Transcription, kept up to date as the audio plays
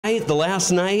tonight, the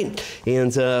last night,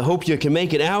 and hope you can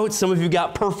make it out. Some of you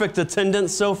got perfect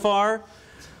attendance so far.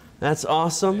 That's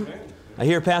awesome. I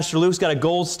hear Pastor Luke's got a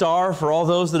gold star for all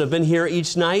those that have been here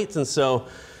each night, and so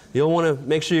you'll want to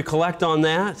make sure you collect on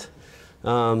that.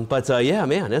 Yeah,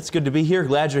 man, it's good to be here.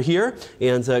 Glad you're here,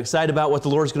 and excited about what the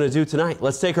Lord's going to do tonight.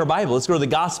 Let's take our Bible. Let's go to the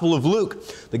Gospel of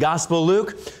Luke. The Gospel of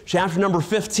Luke, chapter number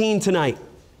 15 tonight.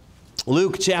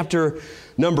 Luke, chapter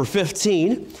number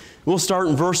 15. We'll start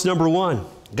in verse number 1.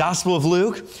 Gospel of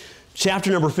Luke, chapter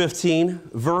number 15,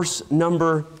 verse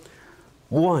number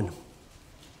 1.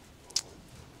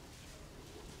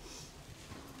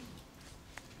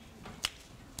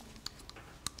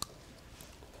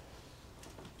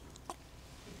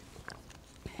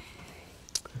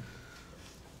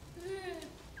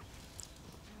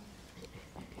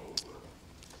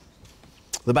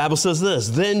 The Bible says this,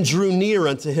 "Then drew near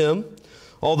unto him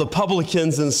all the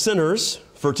publicans and sinners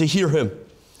for to hear him.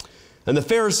 And the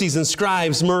Pharisees and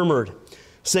scribes murmured,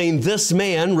 saying, This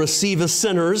man receiveth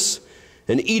sinners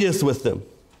and eateth with them.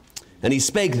 And he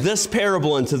spake this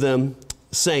parable unto them,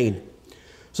 saying,"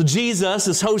 so Jesus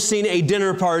is hosting a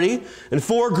dinner party, and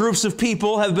 4 groups of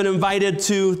people have been invited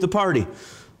to the party.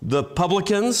 The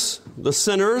publicans, the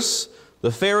sinners,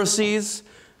 the Pharisees,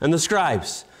 and the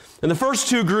scribes. And the first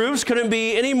 2 groups couldn't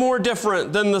be any more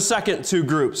different than the second 2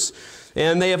 groups.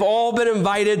 And they have all been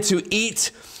invited to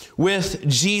eat with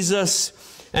Jesus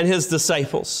and his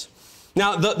disciples.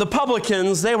 Now, the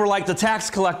publicans, they were like the tax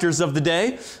collectors of the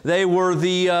day. They were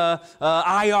the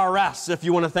IRS, if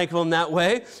you want to think of them that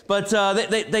way. But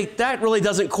that really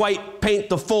doesn't quite paint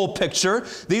the full picture.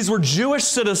 These were Jewish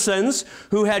citizens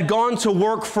who had gone to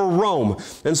work for Rome.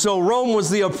 And so Rome was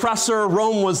the oppressor,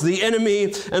 Rome was the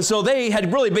enemy. And so they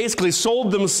had really basically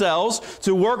sold themselves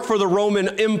to work for the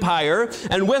Roman Empire.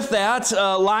 And with that,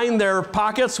 lined their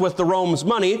pockets with the Rome's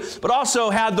money, but also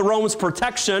had the Rome's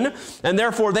protection. And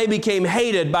therefore, they became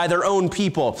hated by their own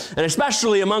people. And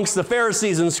especially amongst the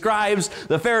Pharisees and scribes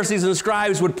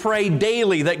would pray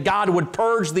daily that God would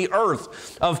purge the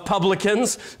earth of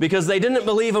publicans because they didn't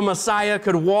believe a Messiah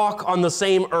could walk on the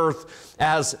same earth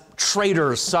as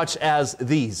traitors such as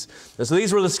these. And so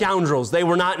these were the scoundrels. They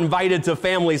were not invited to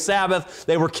family Sabbath.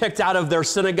 They were kicked out of their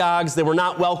synagogues. They were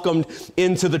not welcomed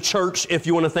into the church, if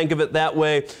you want to think of it that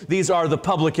way. These are the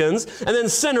publicans. And then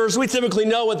sinners, we typically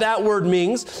know what that word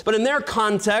means, but in their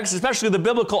context, especially the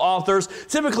biblical authors,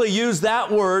 typically use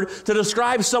that word to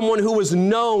describe someone who was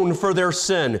known for their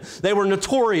sin. They were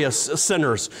notorious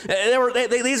sinners.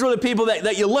 These were the people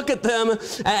that you look at them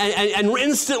and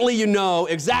instantly you know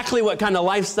exactly what kind of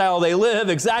lifestyle they live,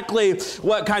 exactly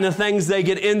what kind of things they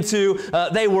get into.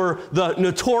 They were the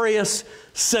notorious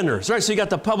sinners, right? So you got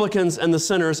the publicans and the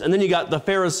sinners, and then you got the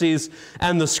Pharisees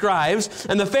and the scribes.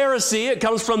 And the Pharisee, it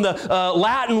comes from the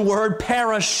Latin word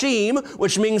parashim,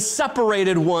 which means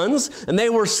separated ones. And they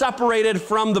were separated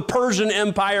from the Persian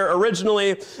Empire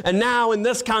originally, and now in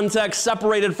this context,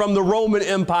 separated from the Roman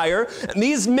Empire. And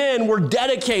these men were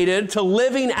dedicated to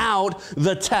living out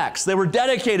the text. They were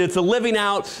dedicated to living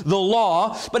out the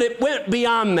law, but it went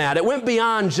beyond that. It went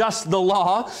beyond just the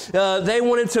law. They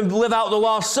wanted to live out the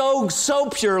law so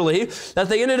purely that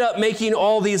they ended up making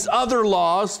all these other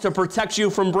laws to protect you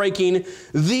from breaking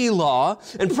the law.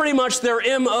 And pretty much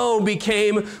their MO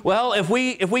became, well, if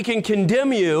we can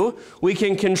condemn you, we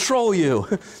can control you.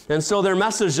 And so their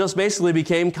message just basically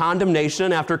became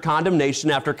condemnation after condemnation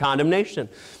after condemnation.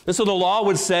 And so the law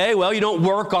would say, well, you don't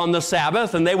work on the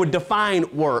Sabbath, and they would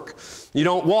define work. You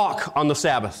don't walk on the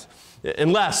Sabbath,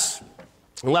 unless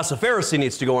a Pharisee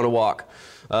needs to go on a walk.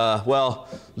 Well,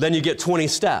 then you get 20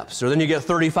 steps, or then you get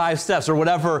 35 steps, or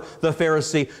whatever the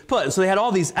Pharisee put. And so they had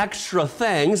all these extra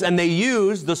things, and they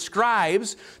used the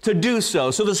scribes to do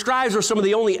so. So the scribes were some of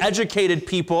the only educated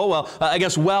people,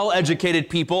 well-educated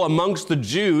people amongst the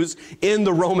Jews in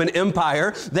the Roman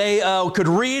Empire. They could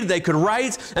read, they could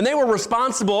write, and they were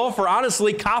responsible for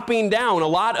honestly copying down a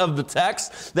lot of the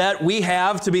text that we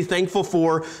have to be thankful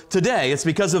for today. It's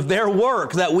because of their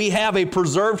work that we have a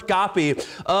preserved copy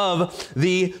of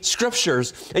the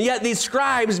Scriptures. And yet these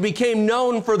scribes became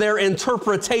known for their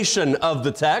interpretation of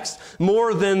the text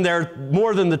more than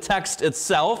the text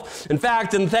itself. In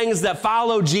fact, in things that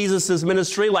follow Jesus'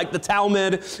 ministry, like the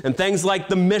Talmud and things like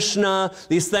the Mishnah,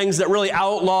 these things that really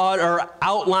outlawed or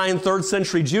outline 3rd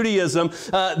century Judaism,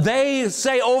 they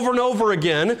say over and over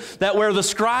again that where the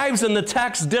scribes and the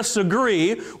text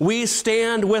disagree, we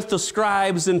stand with the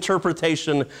scribes'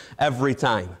 interpretation every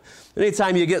time.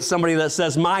 Anytime you get somebody that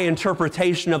says, my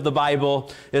interpretation of the Bible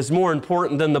is more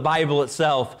important than the Bible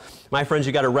itself, my friends,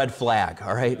 you got a red flag,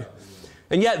 all right?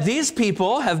 And yet these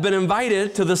people have been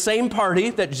invited to the same party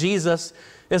that Jesus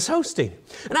is hosting.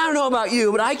 And I don't know about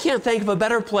you, but I can't think of a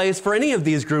better place for any of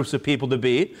these groups of people to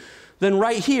be than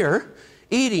right here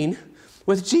eating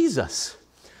with Jesus.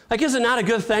 Like, is it not a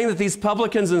good thing that these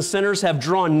publicans and sinners have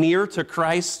drawn near to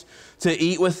Christ to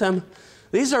eat with them?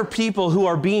 These are people who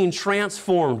are being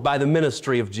transformed by the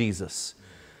ministry of Jesus.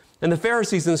 And the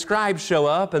Pharisees and scribes show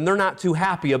up, and they're not too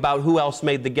happy about who else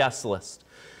made the guest list.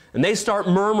 And they start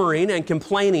murmuring and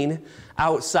complaining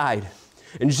outside.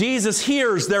 And Jesus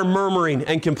hears their murmuring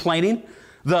and complaining.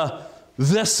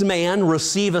 This man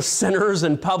receiveth sinners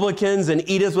and publicans and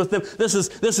eateth with them. This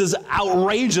is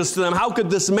outrageous to them. How could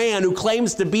this man who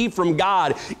claims to be from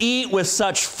God eat with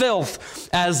such filth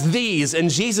as these? And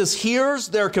Jesus hears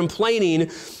their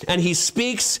complaining, and he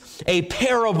speaks a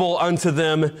parable unto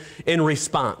them in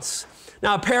response.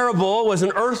 Now, a parable was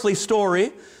an earthly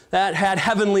story that had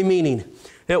heavenly meaning.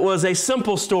 It was a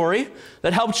simple story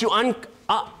that helped you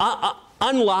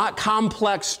unlock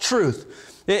complex truth.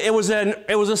 It was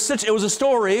a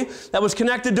story that was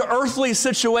connected to earthly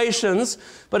situations,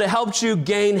 but it helped you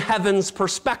gain heaven's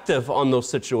perspective on those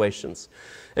situations.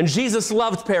 And Jesus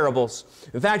loved parables.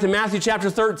 In fact, in Matthew chapter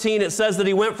 13, it says that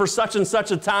he went for such and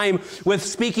such a time with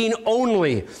speaking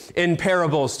only in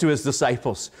parables to his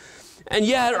disciples. And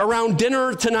yet, around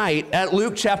dinner tonight at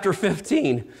Luke chapter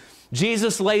 15,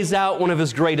 Jesus lays out one of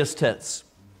his greatest hits.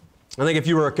 I think if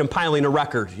you were compiling a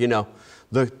record,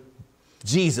 the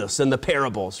Jesus and the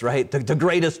parables, right? The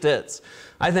greatest hits.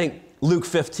 I think Luke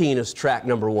 15 is track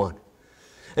number one.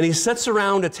 And he sits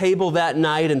around a table that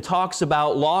night and talks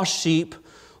about lost sheep,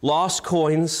 lost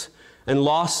coins, and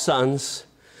lost sons.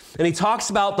 And he talks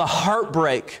about the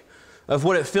heartbreak of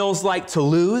what it feels like to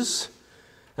lose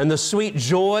and the sweet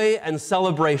joy and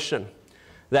celebration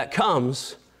that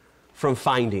comes from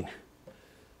finding.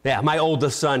 Yeah, my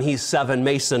oldest son, he's 7,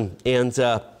 Mason,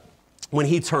 and when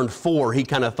he turned 4, he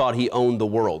kind of thought he owned the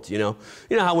world, You know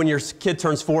how when your kid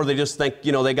turns 4, they just think,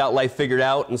 they got life figured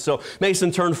out. And so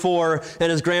Mason turned 4, and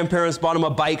his grandparents bought him a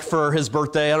bike for his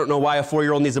birthday. I don't know why a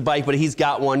 4-year-old needs a bike, but he's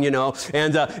got one,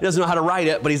 And he doesn't know how to ride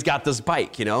it, but he's got this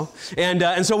bike,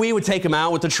 And so we would take him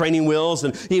out with the training wheels,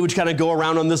 and he would kind of go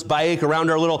around on this bike around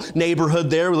our little neighborhood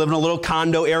there. We live in a little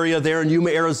condo area there in Yuma,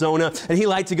 Arizona, and he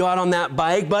liked to go out on that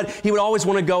bike, but he would always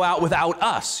want to go out without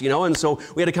us, And so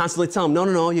we had to constantly tell him,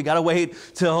 no, you got to wait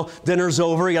till dinner's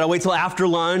over. You got to wait till after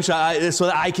lunch so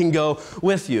that I can go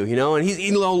with you,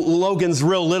 And Logan's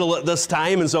real little at this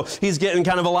time, and so he's getting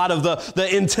kind of a lot of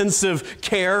the intensive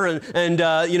care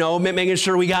and making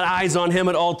sure we got eyes on him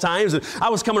at all times. And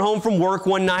I was coming home from work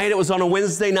one night. It was on a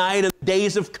Wednesday night in the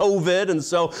days of COVID, and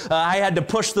so I had to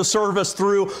push the service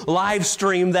through live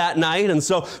stream that night. And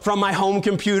so from my home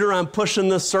computer, I'm pushing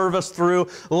the service through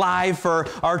live for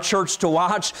our church to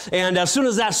watch. And as soon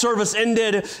as that service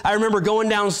ended, I remember going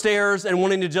downstairs and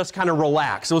wanting to just kind of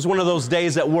relax. It was one of those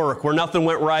days at work where nothing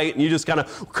went right and you just kind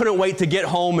of couldn't wait to get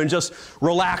home and just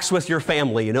relax with your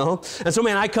family, And so,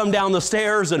 man, I come down the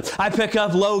stairs and I pick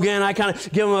up Logan. I kind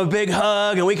of give him a big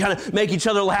hug and we kind of make each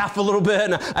other laugh a little bit.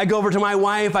 And I go over to my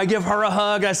wife. I give her a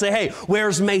hug. I say, hey,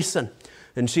 where's Mason?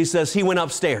 And she says, he went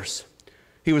upstairs.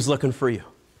 He was looking for you.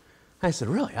 I said,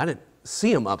 really? I didn't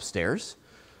see him upstairs.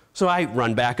 So I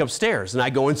run back upstairs and I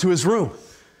go into his room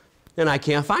and I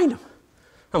can't find him.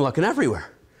 I'm looking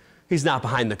everywhere. He's not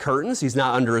behind the curtains. He's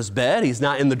not under his bed. He's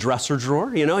not in the dresser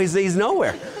drawer. He's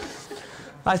nowhere.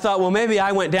 I thought, well, maybe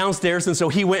I went downstairs, and so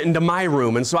he went into my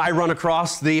room. And so I run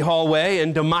across the hallway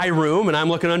into my room, and I'm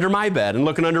looking under my bed and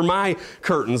looking under my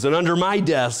curtains and under my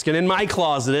desk and in my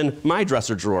closet and my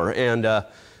dresser drawer, and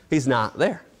he's not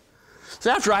there.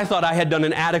 So after I thought I had done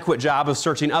an adequate job of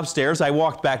searching upstairs, I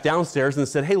walked back downstairs and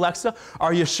said, hey, Lexa,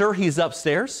 are you sure he's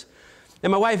upstairs? And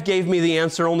my wife gave me the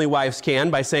answer only wives can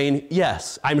by saying,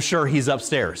 yes, I'm sure he's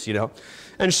upstairs,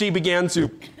 And she began to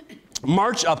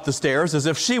march up the stairs as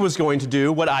if she was going to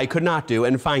do what I could not do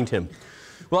and find him.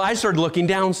 Well, I started looking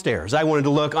downstairs. I wanted to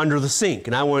look under the sink,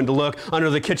 and I wanted to look under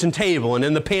the kitchen table and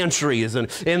in the pantries and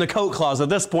in the coat closet. At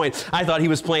this point, I thought he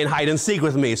was playing hide and seek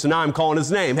with me, so now I'm calling his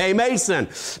name. Hey, Mason,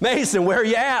 where are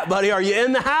you at, buddy? Are you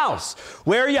in the house?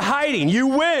 Where are you hiding? You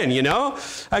win,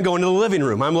 I go into the living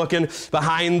room. I'm looking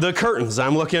behind the curtains.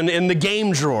 I'm looking in the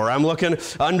game drawer. I'm looking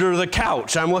under the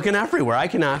couch. I'm looking everywhere. I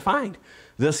cannot find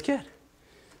this kid.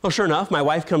 Well, sure enough, my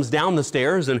wife comes down the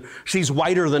stairs, and she's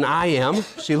whiter than I am.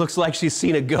 She looks like she's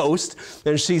seen a ghost,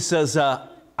 and she says,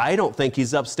 I don't think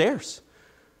he's upstairs.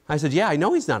 I said, yeah, I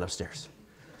know he's not upstairs.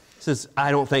 She says, I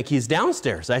don't think he's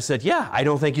downstairs. I said, yeah, I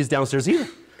don't think he's downstairs either.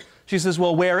 She says,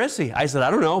 well, where is he? I said,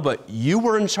 I don't know, but you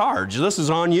were in charge. This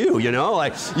is on you,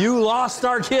 like you lost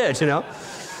our kid,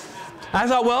 I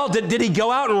thought, well, did he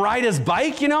go out and ride his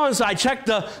bike, you know? And so I checked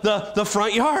the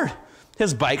front yard.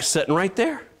 His bike's sitting right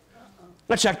there.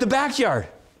 I checked the backyard.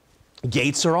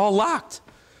 Gates are all locked.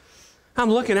 I'm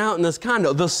looking out in this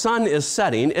condo. The sun is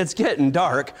setting. It's getting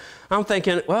dark. I'm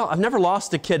thinking, well, I've never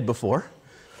lost a kid before.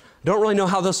 Don't really know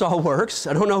how this all works.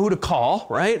 I don't know who to call,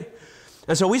 right?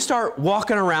 And so we start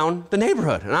walking around the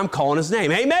neighborhood, and I'm calling his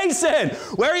name. Hey, Mason,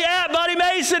 where you at, buddy?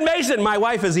 Mason, Mason. My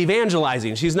wife is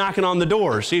evangelizing. She's knocking on the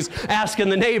door. She's asking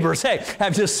the neighbors, hey,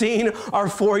 have you seen our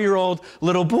 4-year-old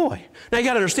little boy? Now, you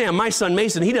got to understand, my son,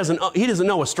 Mason, he doesn't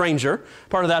know a stranger.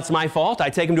 Part of that's my fault.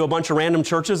 I take him to a bunch of random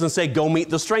churches and say, go meet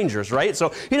the strangers, right?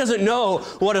 So he doesn't know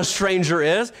what a stranger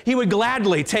is. He would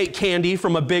gladly take candy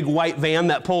from a big white van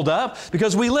that pulled up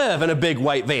because we live in a big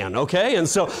white van, okay? And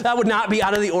so that would not be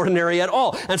out of the ordinary at all.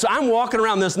 And so I'm walking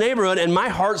around this neighborhood and my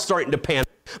heart's starting to panic.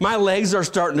 My legs are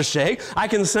starting to shake. I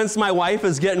can sense my wife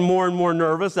is getting more and more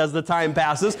nervous as the time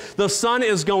passes. The sun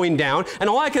is going down. And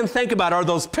all I can think about are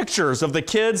those pictures of the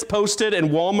kids posted in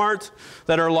Walmart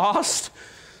that are lost.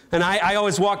 And I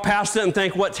always walk past it and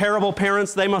think, what terrible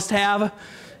parents they must have.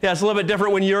 Yeah, it's a little bit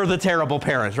different when you're the terrible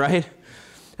parent, right?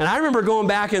 And I remember going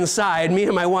back inside, me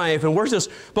and my wife, and we're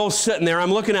just both sitting there.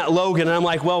 I'm looking at Logan, and I'm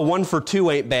like, well, 1 for 2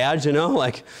 ain't bad, you know?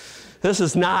 Like, this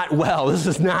is not well. This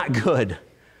is not good.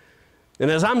 And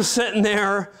as I'm sitting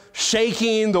there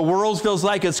shaking, the world feels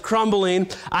like it's crumbling,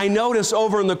 I notice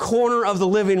over in the corner of the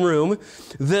living room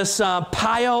this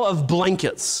pile of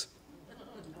blankets.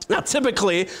 Now,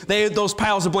 typically, those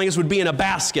piles of blankets would be in a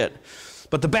basket.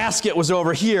 But the basket was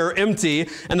over here, empty,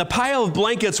 and the pile of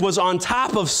blankets was on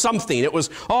top of something. It was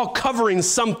all covering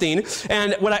something.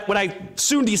 And what I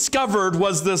soon discovered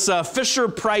was this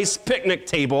Fisher-Price picnic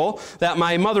table that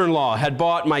my mother-in-law had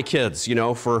bought my kids, you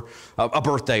know, for a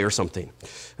birthday or something.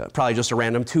 Probably just a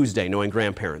random Tuesday, knowing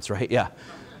grandparents, right? Yeah.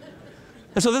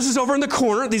 And so this is over in the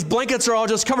corner. These blankets are all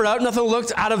just covered up. Nothing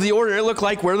looked out of the ordinary. It looked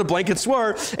like where the blankets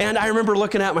were. And I remember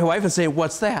looking at my wife and saying,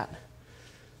 what's that?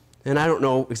 And I don't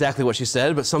know exactly what she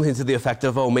said, but something to the effect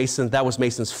of, oh, Mason, that was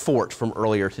Mason's fort from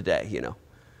earlier today, you know.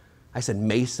 I said,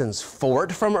 Mason's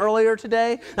fort from earlier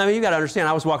today? I mean, you got to understand,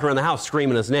 I was walking around the house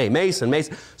screaming his name, Mason,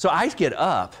 Mason. So I get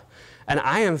up, and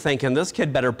I am thinking, this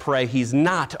kid better pray he's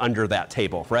not under that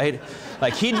table, right?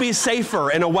 Like, he'd be safer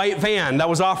in a white van that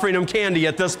was offering him candy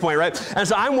at this point, right? And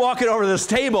so I'm walking over to this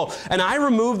table, and I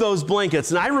remove those blankets,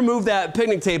 and I remove that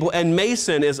picnic table, and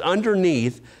Mason is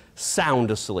underneath, sound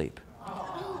asleep.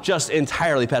 Just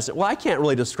entirely passive. Well, I can't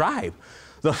really describe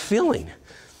the feeling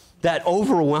that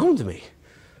overwhelmed me.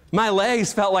 My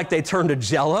legs felt like they turned to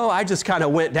jello. I just kind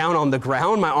of went down on the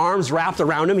ground, my arms wrapped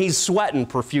around him. He's sweating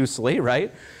profusely,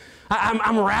 right?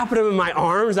 I'm wrapping him in my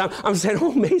arms. I'm saying,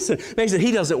 oh, Mason,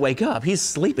 he doesn't wake up. He's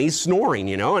sleeping. He's snoring,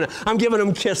 you know, and I'm giving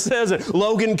him kisses, and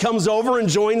Logan comes over and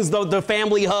joins the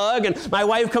family hug, and my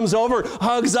wife comes over and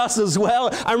hugs us as well.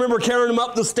 I remember carrying him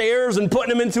up the stairs and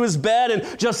putting him into his bed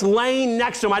and just laying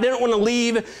next to him. I didn't want to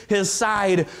leave his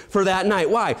side for that night.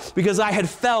 Why? Because I had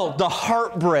felt the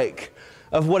heartbreak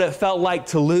of what it felt like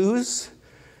to lose,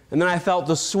 and then I felt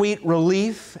the sweet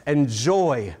relief and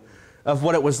joy of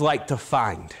what it was like to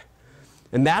find.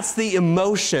 And that's the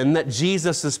emotion that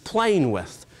Jesus is playing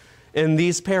with in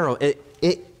this parable.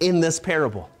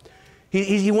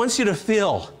 He wants you to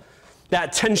feel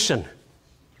that tension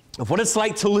of what it's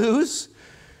like to lose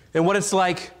and what it's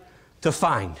like to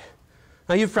find.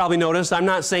 Now, you've probably noticed I'm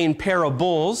not saying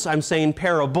parables, I'm saying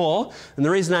parable. And the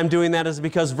reason I'm doing that is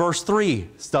because verse 3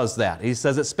 does that. He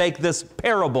says, it spake this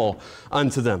parable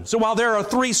unto them. So while there are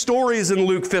 3 stories in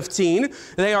Luke 15,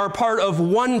 they are part of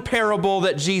one parable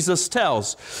that Jesus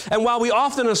tells. And while we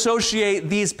often associate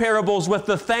these parables with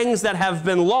the things that have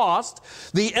been lost,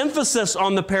 the emphasis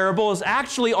on the parable is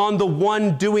actually on the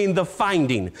one doing the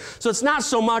finding. So it's not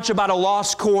so much about a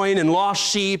lost coin and lost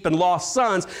sheep and lost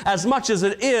sons as much as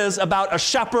it is about a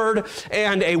shepherd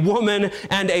and a woman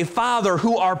and a father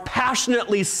who are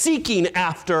passionately seeking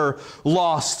after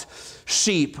lost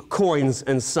sheep, coins,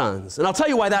 and sons. And I'll tell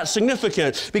you why that's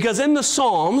significant. Because in the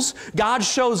Psalms, God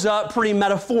shows up pretty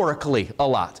metaphorically a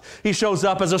lot. He shows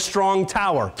up as a strong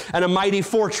tower and a mighty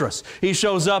fortress. He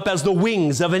shows up as the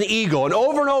wings of an eagle. And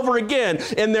over again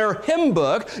in their hymn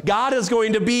book, God is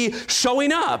going to be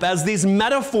showing up as these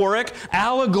metaphoric,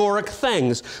 allegoric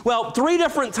things. Well, 3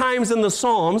 different times in the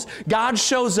Psalms, God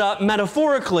shows up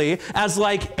metaphorically as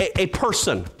like a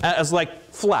person, as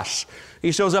like flesh.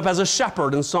 He shows up as a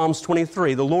shepherd in Psalms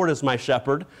 23. The Lord is my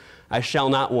shepherd, I shall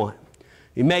not want.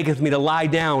 He maketh me to lie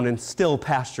down in still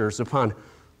pastures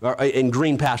in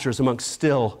green pastures amongst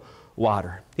still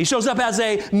water. He shows up as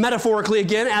metaphorically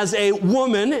again, as a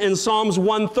woman in Psalms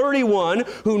 131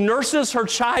 who nurses her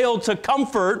child to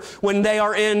comfort when they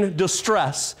are in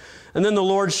distress. And then the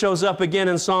Lord shows up again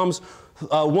in Psalms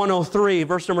 103,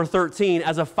 verse number 13,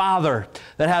 as a father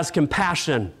that has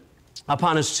compassion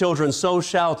upon his children. So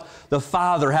shall the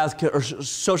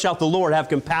Lord have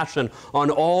compassion on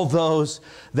all those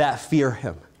that fear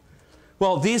him.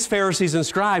 Well, these Pharisees and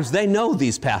scribes, they know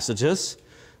these passages.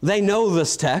 They know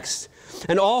this text.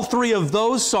 And all three of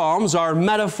those psalms are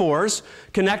metaphors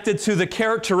connected to the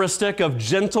characteristic of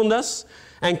gentleness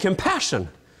and compassion.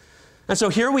 And so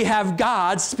here we have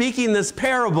God speaking this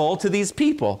parable to these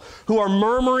people who are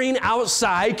murmuring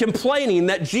outside, complaining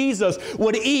that Jesus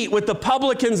would eat with the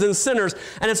publicans and sinners.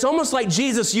 And it's almost like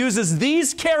Jesus uses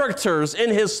these characters in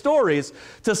his stories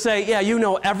to say, yeah, you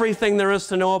know everything there is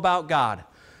to know about God,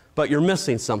 but you're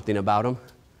missing something about him.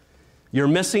 You're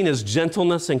missing his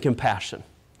gentleness and compassion.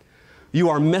 You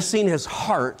are missing his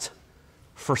heart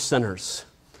for sinners.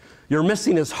 You're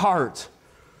missing his heart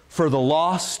for the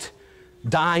lost,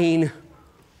 dying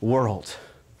world.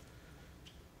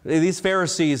 These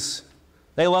Pharisees,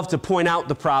 they love to point out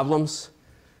the problems,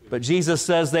 but Jesus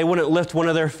says they wouldn't lift one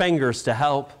of their fingers to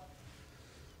help.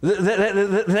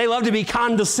 They love to be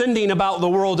condescending about the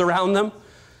world around them,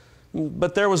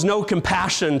 but there was no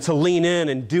compassion to lean in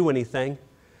and do anything.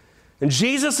 And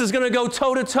Jesus is going to go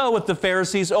toe-to-toe with the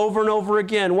Pharisees over and over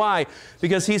again. Why?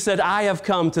 Because he said, I have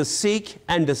come to seek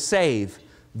and to save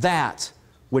that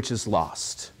which is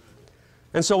lost.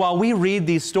 And so while we read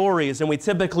these stories, and we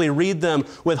typically read them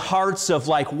with hearts of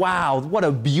like, wow, what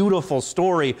a beautiful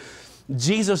story,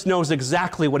 Jesus knows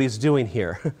exactly what he's doing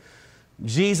here.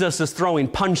 Jesus is throwing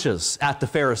punches at the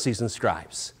Pharisees and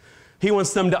scribes. He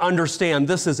wants them to understand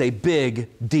this is a big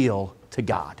deal to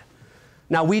God.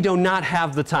 Now, we do not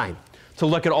have the time to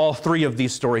look at all three of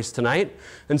these stories tonight.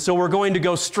 And so we're going to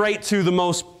go straight to the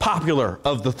most popular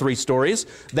of the three stories,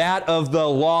 that of the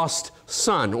lost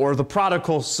son, or the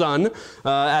prodigal son.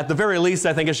 At the very least,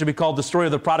 I think it should be called the story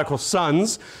of the prodigal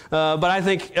sons. But I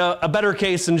think a better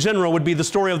case in general would be the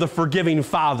story of the forgiving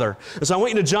father. And so I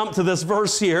want you to jump to this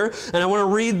verse here, and I want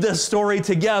to read this story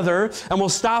together, and we'll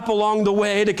stop along the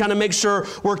way to kind of make sure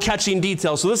we're catching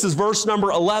details. So this is verse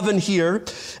number 11 here,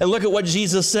 and look at what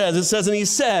Jesus says. It says, and he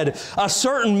said, a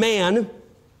certain man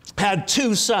had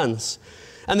 2 sons.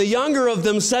 And the younger of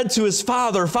them said to his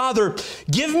father, Father,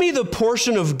 give me the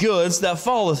portion of goods that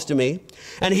falleth to me.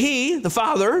 And he, the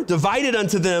father, divided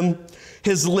unto them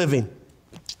his living.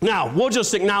 Now, we'll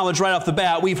just acknowledge right off the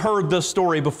bat, we've heard this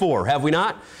story before, have we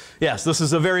not? Yes, this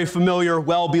is a very familiar,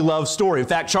 well-beloved story. In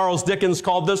fact, Charles Dickens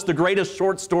called this the greatest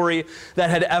short story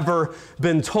that had ever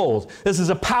been told. This is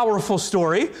a powerful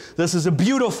story. This is a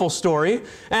beautiful story.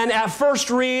 And at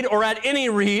first read, or at any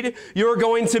read, you're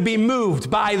going to be moved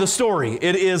by the story.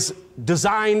 It is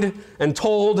designed and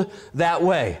told that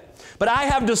way. But I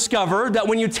have discovered that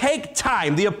when you take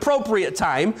time, the appropriate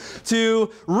time,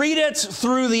 to read it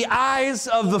through the eyes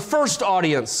of the first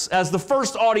audience, as the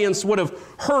first audience would have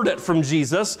heard it from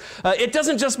Jesus, it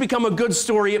doesn't just become a good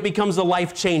story, it becomes a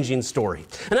life-changing story.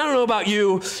 And I don't know about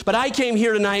you, but I came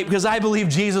here tonight because I believe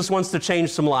Jesus wants to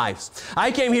change some lives.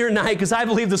 I came here tonight because I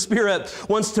believe the Spirit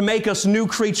wants to make us new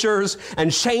creatures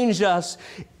and change us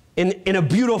in a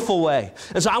beautiful way.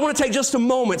 And so I want to take just a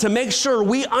moment to make sure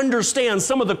we understand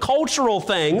some of the cultural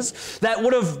things that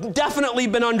would have definitely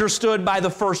been understood by the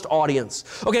first audience.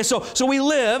 Okay, so we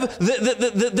live,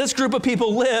 this group of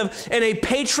people live in a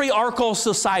patriarchal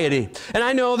society. And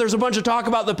I know there's a bunch of talk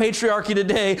about the patriarchy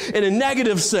today in a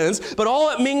negative sense, but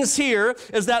all it means here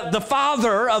is that the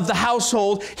father of the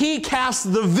household, he casts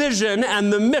the vision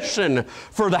and the mission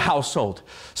for the household.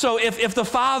 So if the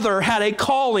father had a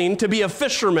calling to be a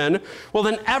fisherman, well,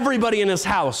 then everybody in his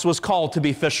house was called to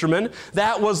be fishermen.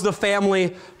 That was the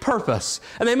family purpose.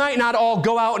 And they might not all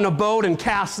go out in a boat and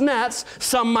cast nets.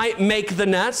 Some might make the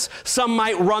nets. Some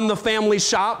might run the family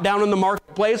shop down in the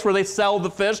marketplace where they sell the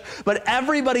fish. But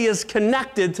everybody is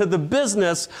connected to the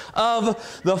business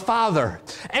of the father.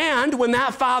 And when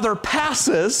that father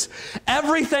passes,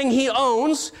 everything he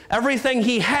owns, everything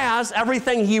he has,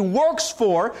 everything he works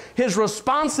for, his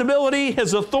responsibility,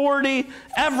 his authority,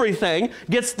 everything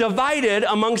gets divided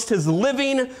amongst his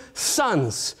living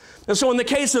sons. And so in the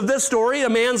case of this story, a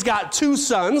man's got 2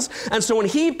 sons, and so when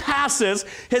he passes,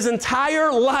 his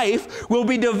entire life will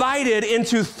be divided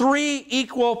into 3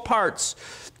 equal parts.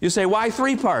 You say, why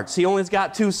 3 parts? He only's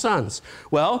got 2 sons.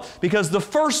 Well, because the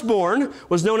firstborn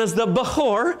was known as the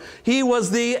Behor. He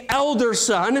was the elder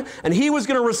son, and he was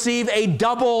going to receive a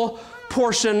double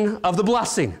portion of the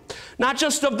blessing. Not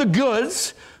just of the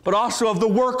goods, but also of the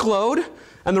workload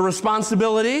and the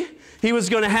responsibility. he was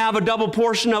going to have a double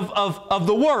portion of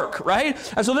the work, right?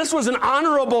 And so this was an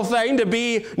honorable thing to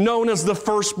be known as the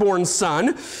firstborn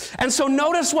son. And so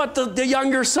notice what the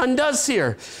younger son does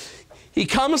here. He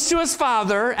comes to his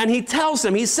father and he tells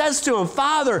him, he says to him,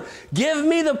 Father, give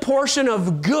me the portion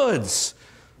of goods.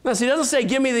 Now, he doesn't say,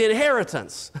 give me the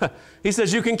inheritance. He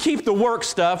says, you can keep the work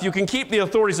stuff, you can keep the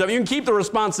authority stuff, you can keep the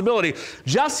responsibility.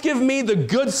 Just give me the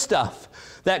good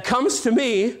stuff that comes to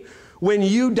me when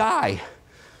you die.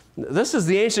 This is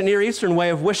the ancient Near Eastern way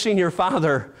of wishing your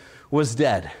father was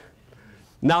dead.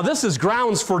 Now, this is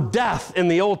grounds for death in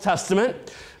the Old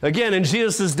Testament. Again, in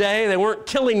Jesus' day, they weren't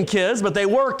killing kids, but they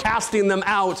were casting them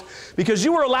out because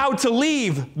you were allowed to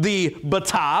leave the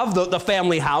batav, the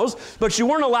family house, but you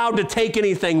weren't allowed to take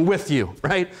anything with you,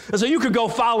 right? And so you could go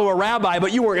follow a rabbi,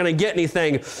 but you weren't going to get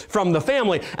anything from the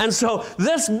family. And so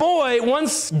this boy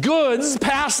wants goods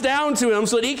passed down to him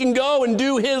so that he can go and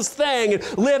do his thing,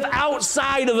 live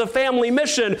outside of the family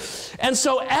mission. And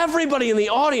so everybody in the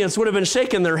audience would have been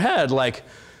shaking their head like,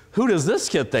 who does this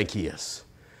kid think he is?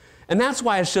 And that's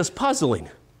why it's just puzzling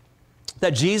that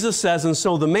Jesus says, and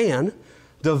so the man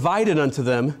divided unto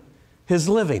them his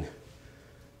living.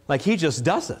 Like he just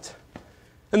does it.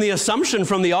 And the assumption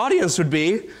from the audience would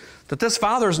be that this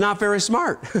father is not very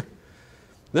smart.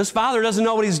 This father doesn't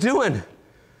know what he's doing.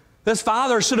 This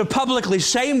father should have publicly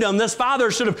shamed him. This father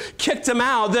should have kicked him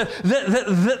out.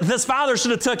 This father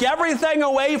should have took everything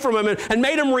away from him and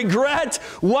made him regret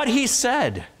what he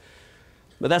said.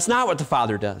 But that's not what the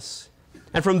father does.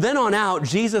 And from then on out,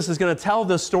 Jesus is going to tell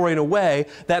this story in a way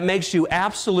that makes you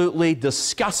absolutely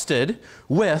disgusted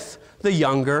with the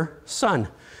younger son.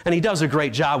 And he does a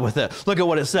great job with it. Look at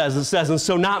what it says. It says, and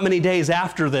so not many days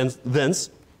after thence,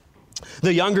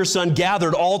 the younger son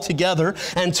gathered all together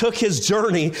and took his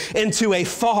journey into a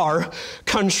far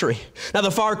country. Now,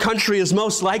 the far country is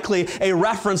most likely a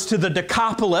reference to the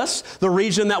Decapolis, the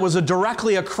region that was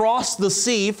directly across the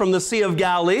sea from the Sea of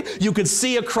Galilee. You could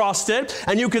see across it,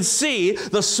 and you could see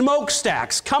the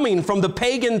smokestacks coming from the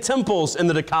pagan temples in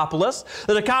the Decapolis.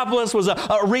 The Decapolis was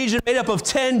a region made up of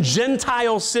 10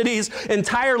 Gentile cities,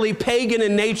 entirely pagan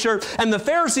in nature, and the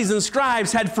Pharisees and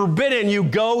scribes had forbidden you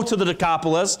go to the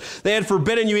Decapolis. They had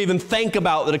forbidden you even think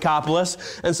about the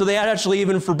Decapolis. And so they had actually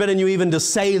even forbidden you even to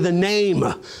say the name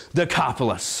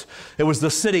Decapolis. It was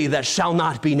the city that shall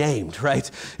not be named, right?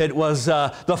 It was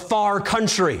the far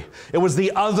country. It was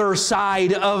the other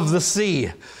side of the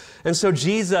sea. And so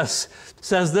Jesus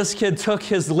says this kid took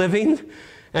his living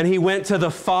and he went to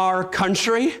the far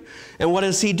country. And what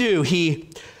does he do? He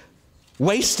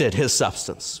wasted his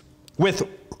substance with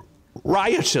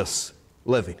riotous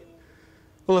living.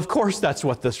 Well, of course, that's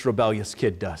what this rebellious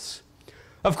kid does.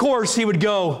 Of course, he would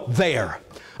go there.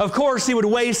 Of course, he would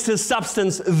waste his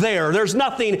substance there. There's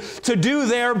nothing to do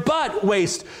there but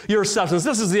waste your substance.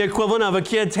 This is the equivalent of a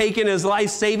kid taking his life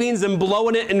savings and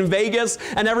blowing it in Vegas,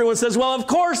 and everyone says, well, of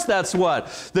course, that's what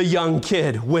the young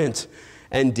kid went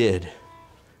and did.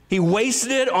 He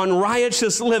wasted it on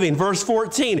riotous living. Verse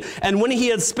 14, and when he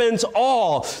had spent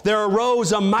all, there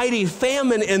arose a mighty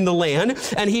famine in the land,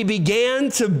 and he began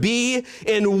to be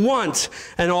in want.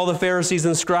 And all the Pharisees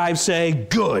and scribes say,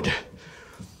 good.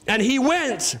 And he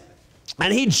went,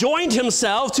 and he joined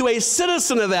himself to a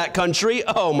citizen of that country.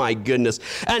 Oh my goodness.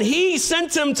 And he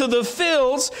sent him to the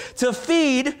fields to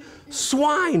feed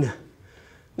swine.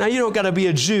 Now you don't got to be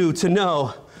a Jew to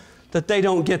know that they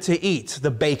don't get to eat the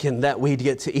bacon that we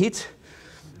get to eat.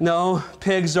 No,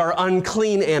 pigs are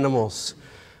unclean animals.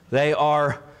 They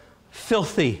are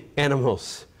filthy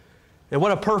animals. And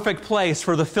what a perfect place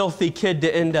for the filthy kid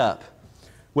to end up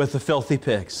with the filthy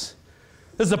pigs.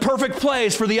 This is a perfect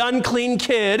place for the unclean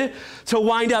kid to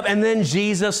wind up. And then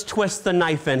Jesus twists the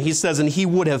knife in. He says, and he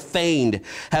would have fain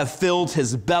have filled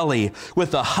his belly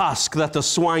with the husk that the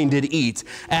swine did eat,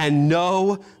 and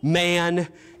no man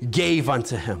gave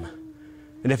unto him.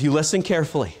 And if you listen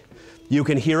carefully, you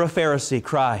can hear a Pharisee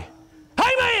cry,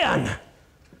 amen!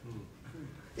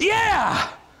 Yeah!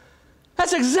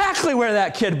 That's exactly where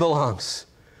that kid belongs.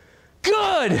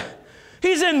 Good!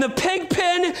 He's in the pig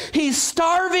pen. He's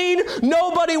starving.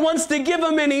 Nobody wants to give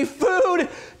him any food.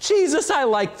 Jesus, I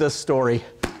like this story.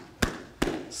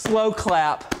 Slow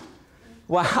clap.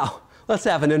 Wow. Let's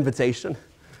have an invitation.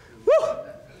 Woo!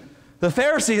 The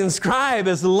Pharisee and scribe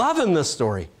is loving this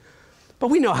story. But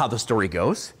we know how the story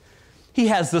goes. He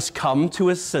has this come to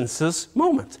his senses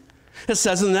moment. It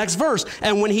says in the next verse,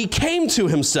 and when he came to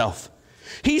himself,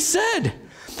 he said,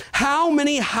 How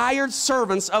many hired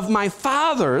servants of my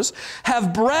father's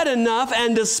have bread enough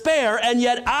and to spare, and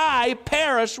yet I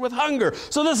perish with hunger?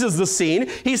 So this is the scene.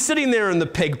 He's sitting there in the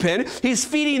pig pen. He's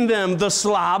feeding them the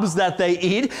slobs that they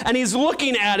eat, and he's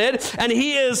looking at it, and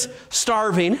he is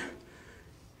starving.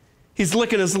 He's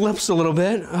licking his lips a little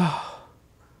bit. Oh,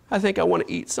 I think I want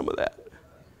to eat some of that.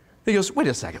 He goes, wait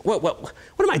a second. What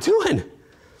am I doing?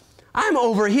 I'm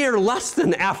over here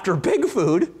lusting after pig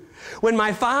food when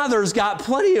my father's got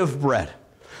plenty of bread.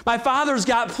 My father's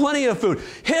got plenty of food.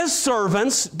 His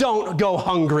servants don't go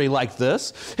hungry like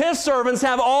this. His servants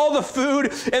have all the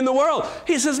food in the world.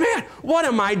 He says, man, what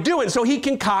am I doing? So he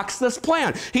concocts this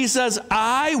plan. He says,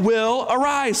 I will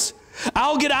arise.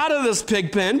 I'll get out of this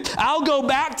pig pen. I'll go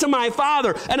back to my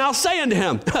father, and I'll say unto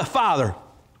him, Father,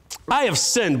 I have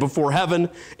sinned before heaven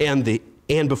and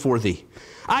before thee.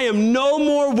 I am no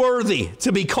more worthy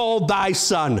to be called thy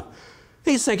son.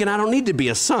 He's thinking, I don't need to be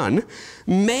a son.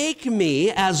 Make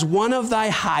me as one of thy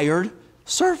hired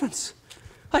servants.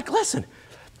 Like, listen,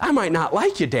 I might not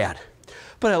like you, Dad,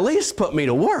 but at least put me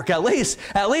to work. At least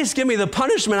give me the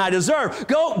punishment I deserve.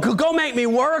 Go make me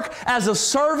work as a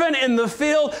servant in the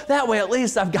field. That way, at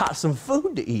least I've got some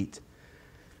food to eat.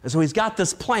 And so he's got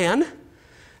this plan,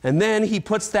 and then he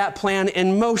puts that plan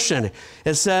in motion.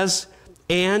 It says,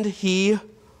 and he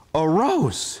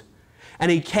arose. And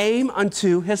he came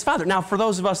unto his father. Now, for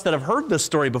those of us that have heard this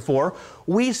story before,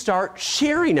 we start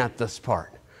cheering at this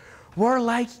part. We're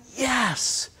like,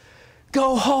 yes,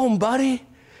 go home, buddy.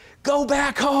 Go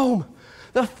back home.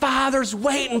 The Father's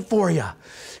waiting for you.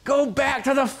 Go back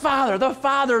to the Father. The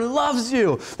Father loves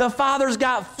you. The Father's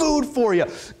got food for you.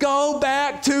 Go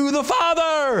back to the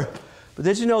Father. But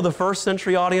did you know the first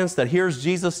century audience that hears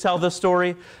Jesus tell this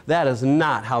story, that is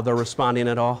not how they're responding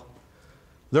at all.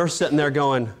 They're sitting there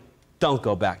going, don't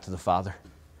go back to the Father.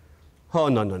 Oh,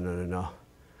 no.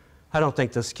 I don't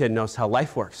think this kid knows how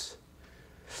life works.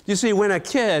 You see, when a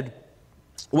kid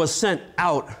was sent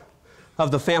out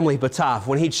of the family Batav,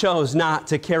 when he chose not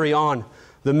to carry on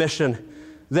the mission,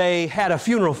 they had a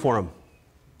funeral for him.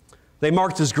 They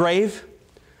marked his grave.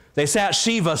 They sat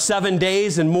Shiva 7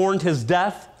 days and mourned his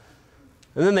death.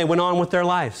 And then they went on with their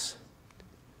lives.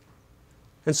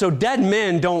 And so dead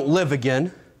men don't live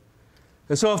again.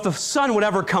 And so if the son would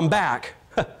ever come back,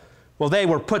 well, they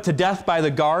were put to death by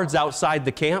the guards outside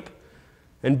the camp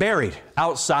and buried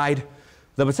outside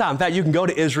the Batav. In fact, you can go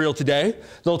to Israel today.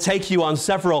 They'll take you on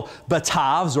several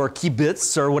Batavs or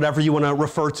kibbutz or whatever you want to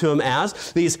refer to them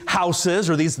as, these houses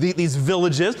or these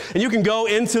villages. And you can go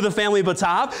into the family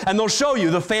Batav and they'll show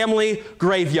you the family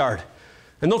graveyard.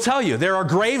 And they'll tell you there are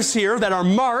graves here that are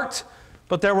marked,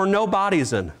 but there were no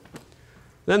bodies in.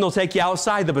 Then they'll take you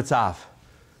outside the Batav.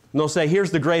 And they'll say,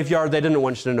 here's the graveyard they didn't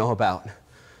want you to know about.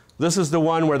 This is the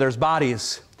one where there's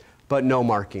bodies, but no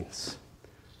markings.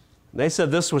 They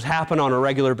said this would happen on a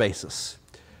regular basis.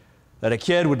 That a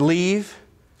kid would leave,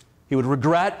 he would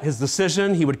regret his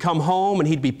decision, he would come home, and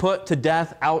he'd be put to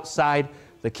death outside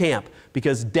the camp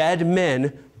because dead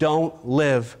men don't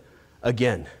live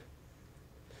again.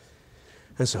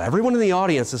 And so everyone in the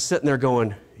audience is sitting there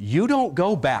going, you don't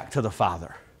go back to the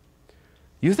Father.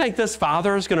 You think this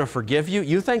Father is going to forgive you?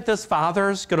 You think this Father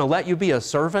is going to let you be a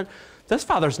servant? This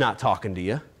Father's not talking to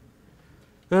you.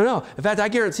 No. In fact, I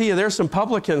guarantee you there's some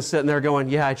publicans sitting there going,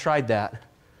 yeah, I tried that.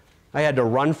 I had to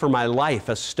run for my life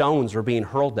as stones were being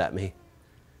hurled at me.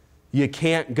 You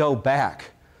can't go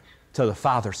back to the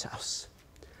Father's house.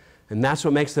 And that's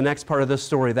what makes the next part of this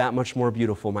story that much more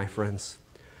beautiful, my friends.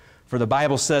 For the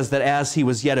Bible says that as he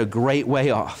was yet a great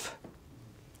way off,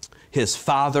 his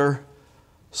father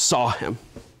saw him.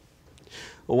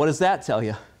 Well, what does that tell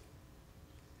you?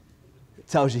 It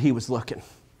tells you he was looking.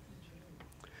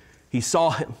 He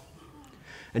saw him,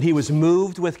 and he was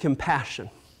moved with compassion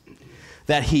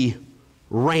that he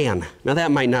ran. Now,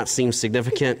 that might not seem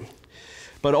significant,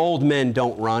 but old men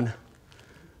don't run.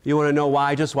 You want to know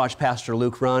why? Just watch Pastor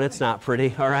Luke run. It's not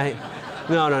pretty, all right?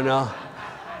 No.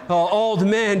 Oh, old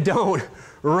men don't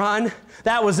run.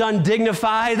 That was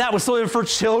undignified. That was something for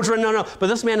children. No. But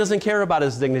this man doesn't care about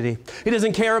his dignity. He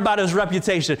doesn't care about his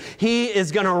reputation. He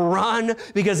is going to run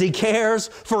because he cares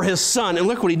for his son. And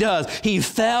look what he does. He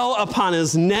fell upon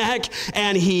his neck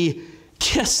and he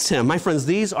kissed him. My friends,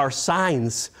 these are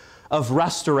signs of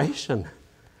restoration.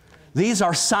 These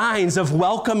are signs of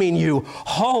welcoming you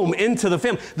home into the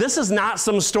family. This is not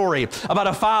some story about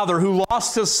a father who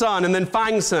lost his son and then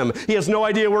finds him. He has no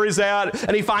idea where he's at,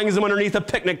 and he finds him underneath a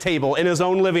picnic table in his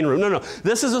own living room. No.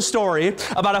 This is a story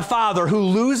about a father who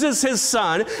loses his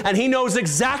son, and he knows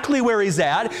exactly where he's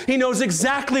at. He knows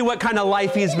exactly what kind of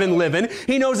life he's been living.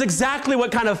 He knows exactly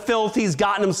what kind of filth he's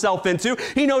gotten himself into.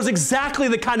 He knows exactly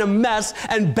the kind of mess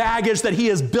and baggage that he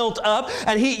has built up,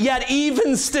 and yet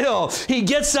even still, he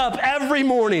gets up every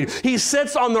morning. He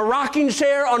sits on the rocking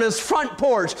chair on his front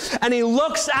porch, and he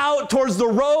looks out towards the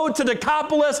road to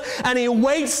Decapolis, and he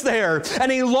waits there,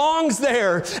 and he longs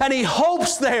there, and he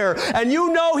hopes there, and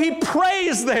you know he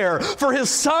prays there for his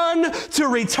son to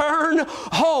return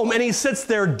home. And he sits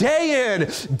there day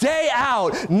in, day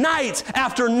out, night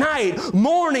after night,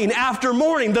 morning after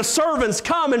morning. The servants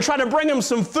come and try to bring him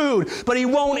some food, but he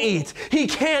won't eat. He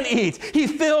can't eat. He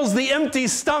fills the empty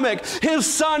stomach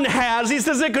his son has. He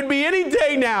says it could be any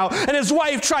day now. And his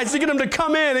wife tries to get him to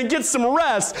come in and get some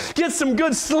rest, get some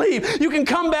good sleep. You can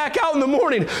come back out in the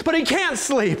morning, but he can't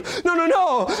sleep.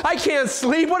 No, I can't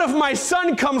sleep. What if my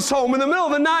son comes home in the middle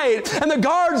of the night and the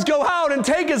guards go out and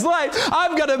take his life?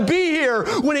 I've got to be here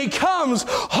when he comes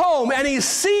home. And he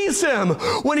sees him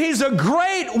when he's a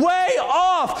great way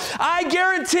off. I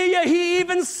guarantee you he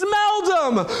even smelled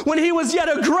him when he was yet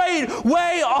a great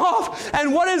way off.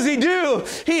 And what does he do?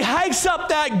 He hikes up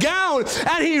that gown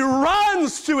and he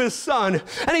runs to his son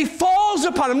and he falls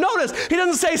upon him. Notice, he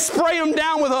doesn't say spray him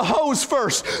down with a hose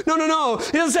first. No.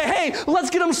 He doesn't say, hey, let's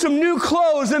get him some new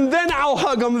clothes and then I'll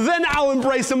hug him, then I'll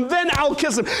embrace him, then I'll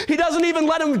kiss him. He doesn't even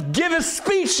let him give his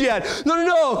speech yet.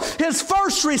 No. His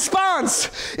first response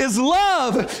is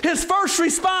love. His first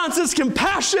response is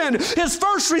compassion. His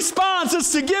first response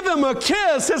is to give him a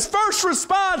kiss. His first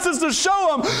response is to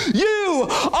show him, you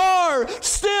are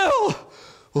still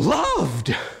loved.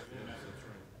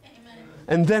 Amen.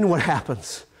 And then what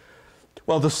happens?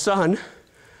 Well, the son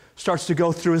starts to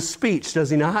go through his speech, does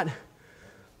he not?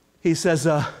 He says,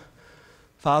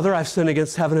 Father, I've sinned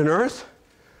against heaven and earth.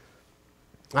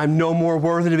 I'm no more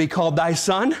worthy to be called thy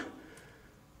son.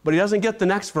 But he doesn't get the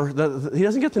next he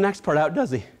doesn't get the next part out,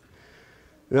 does he?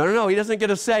 No. He doesn't get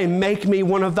to say, make me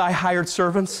one of thy hired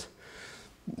servants.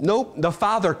 Nope. The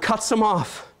father cuts him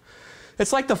off.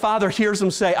 It's like the father hears him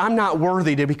say, I'm not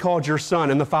worthy to be called your son.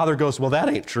 And the father goes, well, that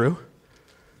ain't true.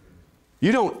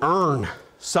 You don't earn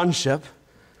sonship.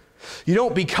 You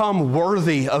don't become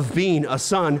worthy of being a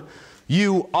son.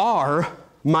 You are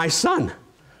my son.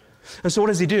 And so what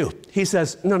does he do? He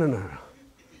says, no.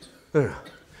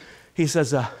 He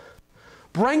says,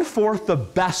 bring forth the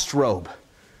best robe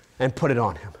and put it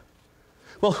on him.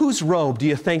 Well, whose robe do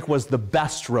you think was the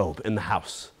best robe in the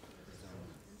house?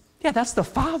 Yeah, that's the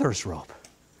father's robe.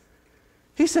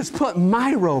 He says, put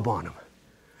my robe on him.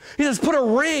 He says, put a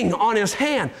ring on his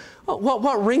hand.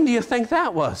 What ring do you think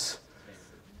that was?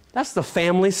 That's the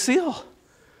family seal.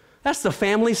 That's the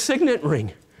family signet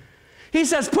ring. He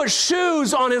says, put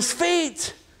shoes on his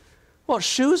feet. Well,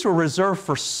 shoes were reserved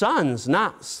for sons,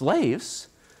 not slaves.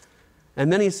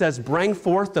 And then he says, bring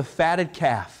forth the fatted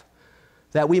calf,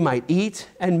 that we might eat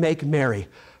and make merry.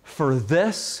 For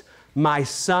this my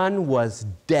son was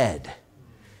dead,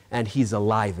 and he's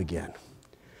alive again.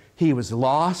 He was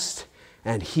lost,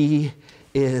 and he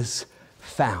is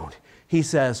found. He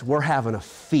says, we're having a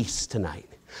feast tonight.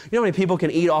 You know how many people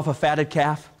can eat off a fatted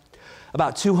calf?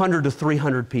 About 200 to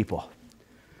 300 people.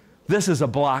 This is a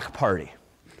block party.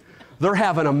 They're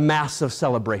having a massive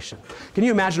celebration. Can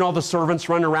you imagine all the servants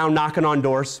running around knocking on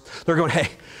doors? They're going, hey,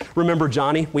 remember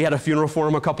Johnny? We had a funeral for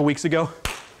him a couple weeks ago.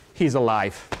 He's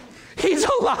alive. He's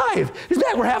alive. He's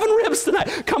back. We're having ribs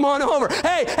tonight. Come on over.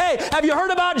 Hey, have you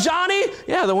heard about Johnny?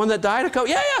 Yeah, the one that died a couple.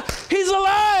 Yeah. He's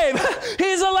alive.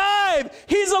 He's alive.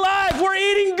 He's alive. We're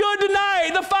eating good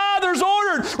tonight. The Father's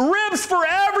ordered ribs for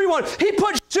everyone. He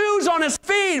put shoes on his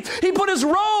feet. He put his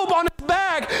robe on his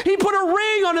back. He put a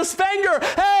ring on his finger.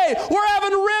 Hey, we're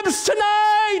having ribs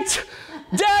tonight.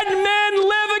 Dead men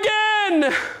live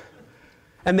again.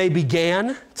 And they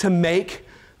began to make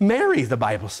merry, the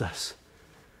Bible says.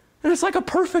 And it's like a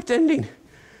perfect ending.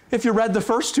 If you read the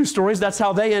first two stories, that's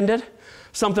how they ended.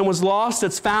 Something was lost,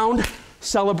 it's found,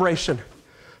 celebration.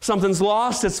 Something's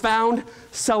lost, it's found,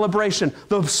 celebration.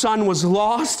 The son was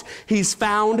lost, he's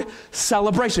found,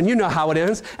 celebration. You know how it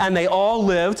ends. And they all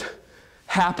lived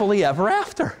happily ever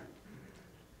after.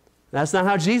 That's not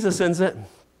how Jesus ends it.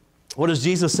 What does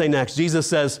Jesus say next? Jesus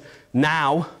says,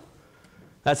 now.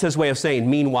 That's his way of saying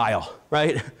meanwhile,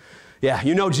 right? Yeah,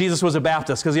 you know Jesus was a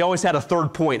Baptist because he always had a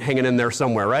third point hanging in there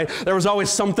somewhere, right? There was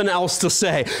always something else to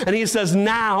say. And he says,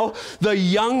 now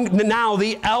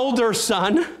the elder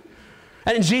son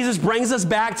And Jesus brings us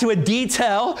back to a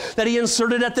detail that he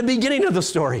inserted at the beginning of the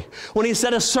story when he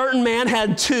said a certain man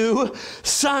had 2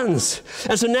 sons.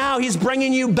 And so now he's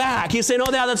bringing you back. He's saying,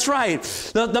 oh, yeah, that's right.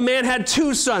 The man had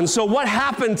 2 sons. So what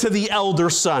happened to the elder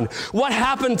son? What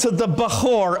happened to the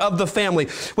Bechor of the family?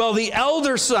 Well, the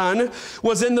elder son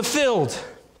was in the field.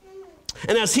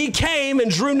 And as he came and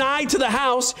drew nigh to the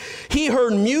house, he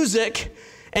heard music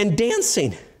and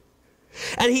dancing.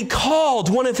 And he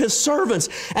called one of his servants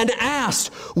and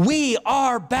asked, we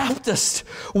are Baptists.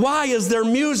 Why is there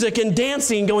music and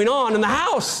dancing going on in the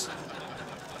house?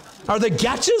 Are the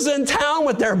Goetches in town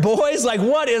with their boys? Like,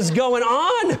 what is going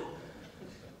on?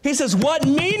 He says, what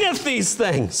meaneth these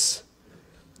things?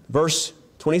 Verse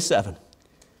 27.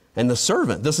 And the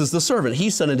servant, this is the servant, he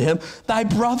said unto him, thy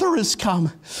brother is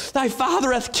come. Thy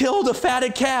father hath killed a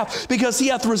fatted calf, because he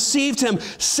hath received him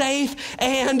safe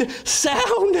and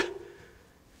sound.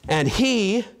 And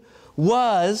he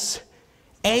was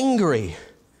angry,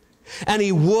 and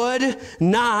he would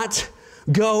not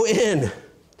go in.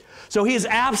 So he's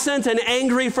absent and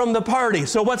angry from the party.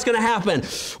 So what's going to happen?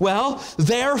 Well,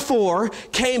 therefore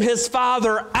came his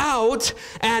father out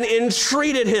and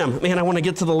entreated him. Man, I want to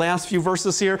get to the last few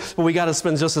verses here, but we got to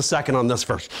spend just a second on this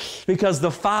verse. Because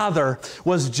the father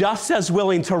was just as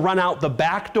willing to run out the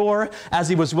back door as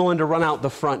he was willing to run out the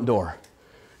front door.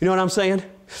 You know what I'm saying?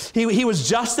 He was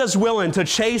just as willing to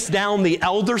chase down the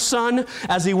elder son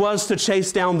as he was to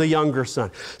chase down the younger son.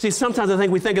 See, sometimes I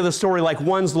think we think of the story like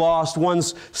one's lost,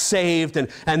 one's saved,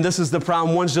 and this is the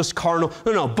problem, one's just carnal.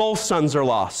 No, both sons are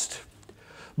lost.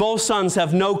 Both sons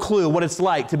have no clue what it's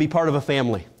like to be part of a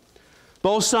family.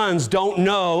 Both sons don't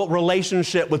know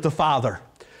relationship with the father.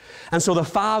 And so the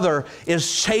father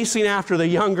is chasing after the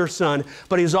younger son,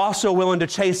 but he's also willing to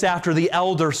chase after the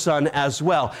elder son as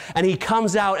well. And he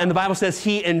comes out, and the Bible says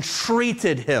he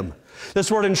entreated him.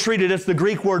 This word entreated, it's the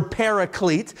Greek word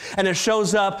paraclete, and it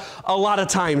shows up a lot of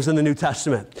times in the New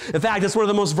Testament. In fact, it's one of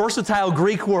the most versatile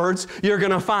Greek words you're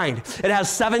going to find. It has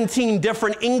 17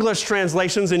 different English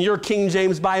translations in your King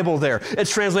James Bible there.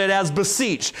 It's translated as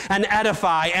beseech, and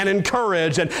edify, and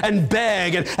encourage, and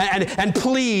beg, and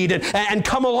plead, and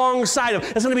come alongside of.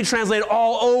 It's going to be translated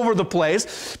all over the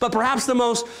place, but perhaps the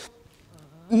most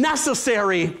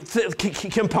necessary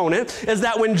component is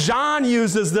that when John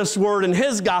uses this word in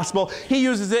his gospel, he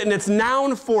uses it in its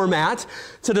noun format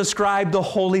to describe the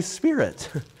Holy Spirit,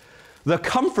 the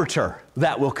comforter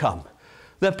that will come,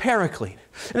 the paraclete.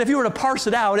 And if you were to parse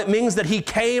it out, it means that he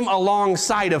came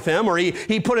alongside of him, or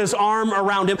he put his arm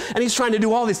around him, and he's trying to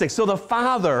do all these things. So the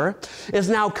father is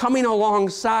now coming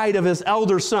alongside of his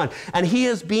elder son, and he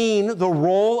is being the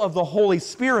role of the Holy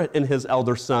Spirit in his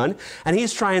elder son, and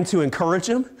he's trying to encourage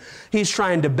him, he's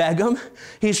trying to beg him,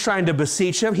 he's trying to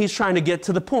beseech him, he's trying to get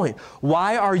to the point.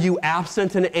 Why are you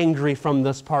absent and angry from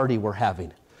this party we're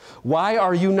having? Why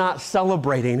are you not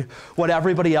celebrating what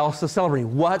everybody else is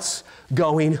celebrating? What's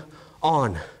going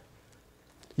on?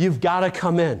 You've got to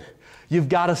come in. You've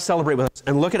got to celebrate with us.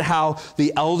 And look at how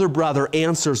the elder brother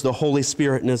answers the Holy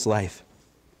Spirit in his life.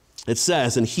 It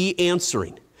says, and he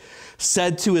answering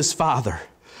said to his father,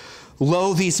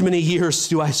 lo, these many years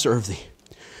do I serve thee.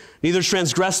 Neither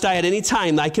transgressed I at any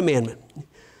time thy commandment.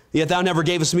 Yet thou never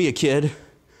gavest me a kid,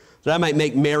 that I might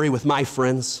make merry with my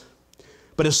friends.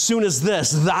 But as soon as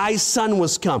this, thy son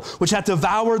was come, which hath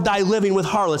devoured thy living with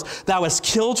harlots, thou hast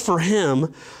killed for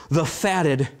him the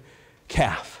fatted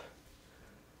calf.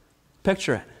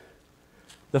 Picture it.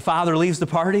 The father leaves the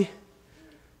party,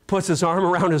 puts his arm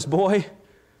around his boy,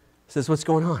 says, what's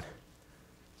going on?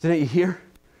 Didn't you hear?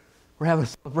 We're having a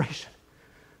celebration.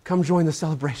 Come join the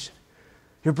celebration.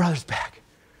 Your brother's back.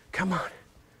 Come on.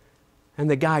 And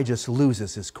the guy just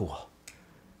loses his cool.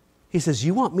 He says,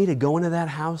 you want me to go into that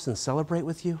house and celebrate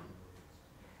with you?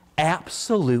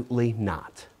 Absolutely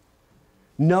not.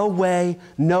 No way,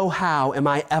 no how am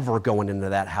I ever going into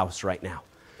that house right now.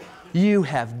 You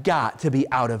have got to be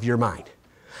out of your mind.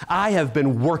 I have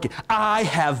been working. I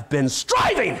have been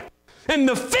striving in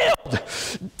the field,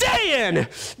 day in,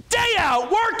 day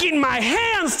out, working my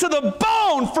hands to the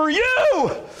bone for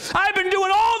you. I've been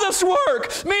doing all this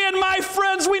work. Me and my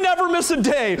friends, we never miss a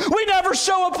day. We never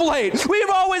show up late. We've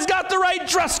always got the right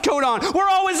dress code on. We're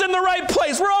always in the right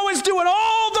place. We're always doing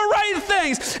all the right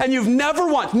things. And you've never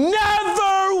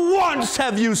once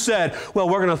have you said, well,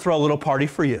 we're going to throw a little party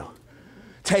for you.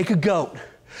 Take a goat.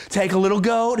 Take a little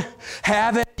goat,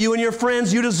 have it, you and your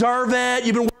friends, you deserve it,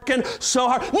 you've been working so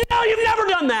hard. No, you've never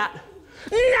done that.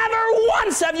 Never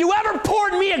once have you ever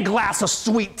poured me a glass of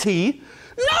sweet tea.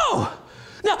 No,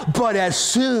 but as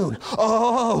soon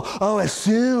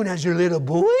as your little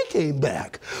boy came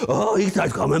back, he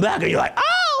starts coming back, and you're like,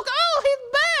 oh, he's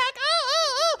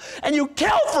back, and you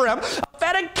kill for him a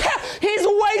fatted calf. He's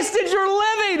wasted your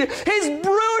living. He's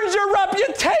ruined your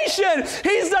reputation.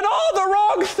 He's done all the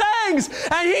wrong things.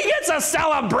 And he gets a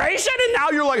celebration, and now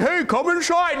you're like, hey, come and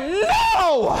shine.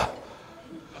 No!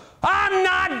 I'm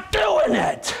not doing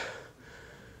it.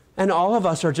 And all of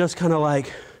us are just kind of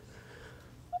like,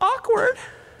 awkward.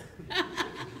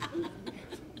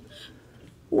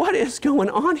 What is going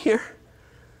on here?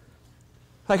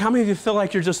 Like, how many of you feel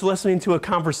like you're just listening to a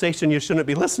conversation you shouldn't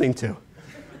be listening to?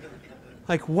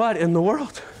 Like, what in the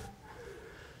world?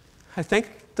 I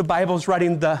think the Bible's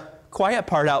writing the quiet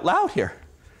part out loud here.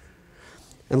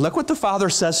 And look what the Father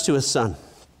says to his Son.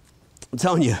 I'm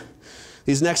telling you,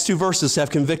 these next two verses have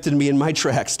convicted me in my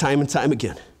tracks time and time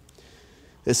again.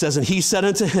 It says, and he said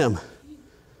unto him,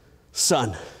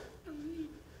 Son.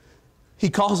 He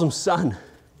calls him Son.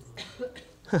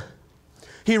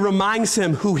 He reminds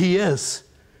him who he is.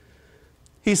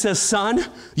 He says, Son,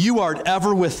 you art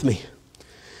ever with me,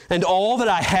 and all that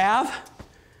I have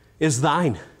is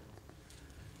thine.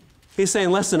 He's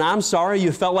saying, listen, I'm sorry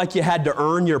you felt like you had to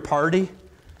earn your party,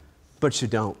 but you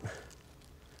don't.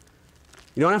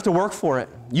 You don't have to work for it.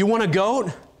 You want a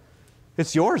goat?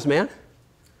 It's yours, man.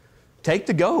 Take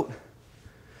the goat.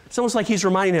 It's almost like he's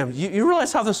reminding him, you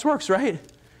realize how this works, right?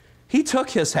 He took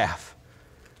his half.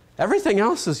 Everything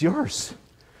else is yours.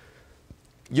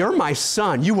 You're my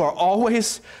son. You are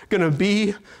always going to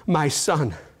be my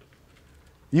son.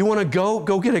 You want to go?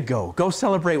 Go get a go. Go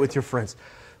celebrate with your friends.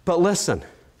 But listen,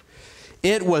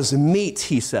 it was meet,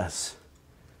 he says.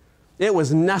 It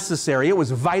was necessary. It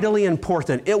was vitally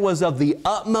important. It was of the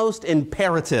utmost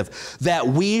imperative that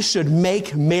we should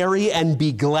make merry and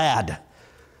be glad.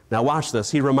 Now watch this.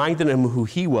 He reminded him who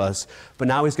he was, but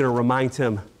now he's going to remind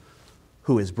him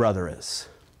who his brother is.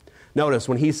 Notice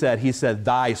when he said,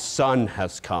 thy son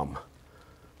has come.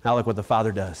 Now look what the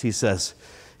Father does. He says,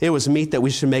 it was meet that we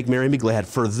should make merry and be glad,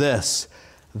 for this,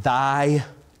 thy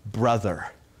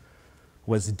brother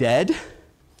was dead,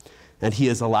 and he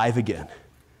is alive again.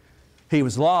 He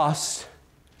was lost,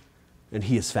 and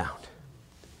he is found.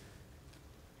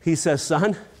 He says,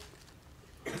 son,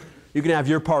 you can have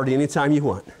your party anytime you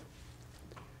want.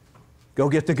 Go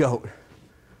get the goat.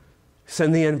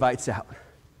 Send the invites out.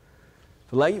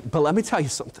 But let me tell you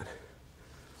something.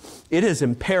 It is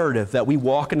imperative that we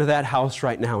walk into that house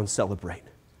right now and celebrate,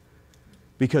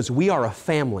 because we are a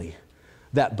family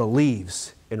that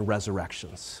believes in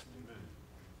resurrections. Amen.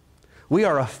 We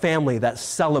are a family that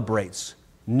celebrates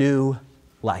new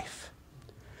life.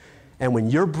 And when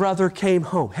your brother came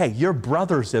home, hey, your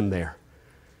brother's in there.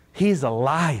 He's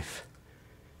alive.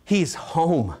 He's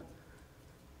home.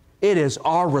 It is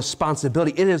our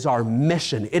responsibility. It is our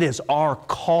mission. It is our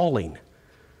calling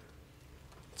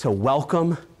to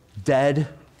welcome dead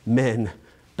men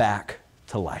back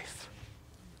to life.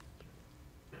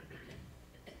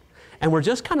 And we're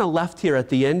just kind of left here at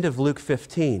the end of Luke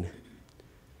 15.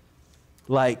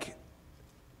 Like,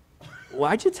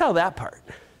 why'd you tell that part?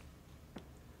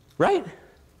 Right?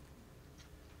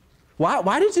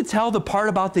 Why did you tell the part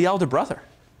about the elder brother?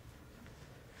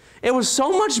 It was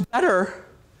so much better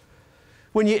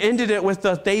when you ended it with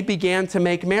the they began to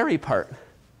make merry part.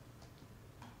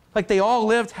 Like they all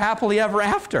lived happily ever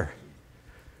after.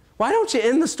 Why don't you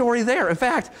end the story there? In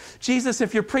fact, Jesus,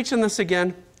 if you're preaching this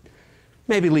again,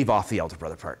 maybe leave off the elder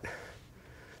brother part.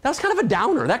 That was kind of a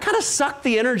downer. That kind of sucked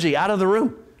the energy out of the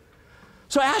room.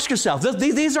 So ask yourself,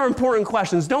 these are important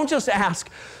questions. Don't just ask,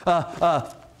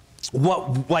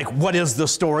 what is the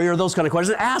story or those kind of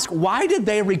questions. Ask, why did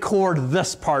they record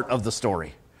this part of the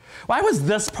story? Why was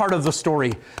this part of the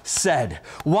story said?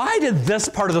 Why did this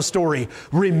part of the story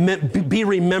be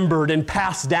remembered and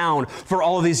passed down for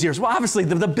all of these years? Well, obviously,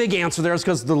 the big answer there is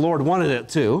because the Lord wanted it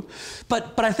to.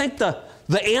 But I think the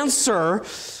answer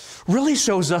really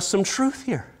shows us some truth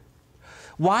here.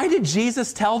 Why did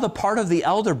Jesus tell the part of the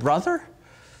elder brother?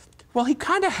 Well, he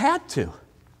kind of had to.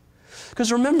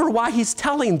 Because remember why he's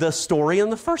telling this story in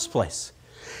the first place.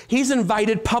 He's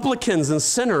invited publicans and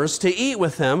sinners to eat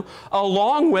with him,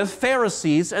 along with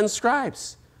Pharisees and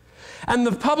scribes. And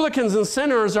the publicans and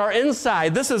sinners are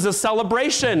inside. This is a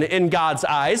celebration in God's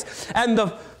eyes. And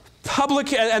the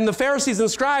Pharisees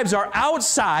and scribes are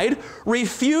outside,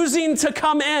 refusing to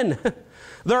come in.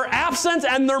 They're absent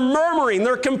and they're murmuring,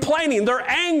 they're complaining, they're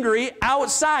angry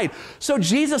outside. So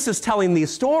Jesus is telling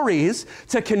these stories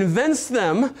to convince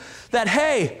them that,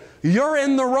 hey, you're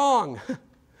in the wrong.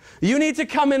 You need to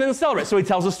come in and celebrate. So he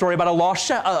tells a story about a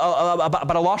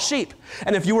lost sheep.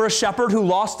 And if you were a shepherd who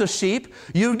lost a sheep,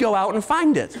 you'd go out and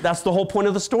find it. That's the whole point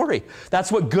of the story.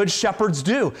 That's what good shepherds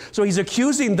do. So he's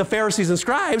accusing the Pharisees and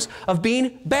scribes of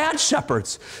being bad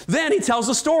shepherds. Then he tells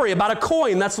a story about a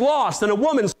coin that's lost, and a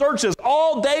woman searches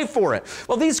all day for it.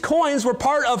 Well, these coins were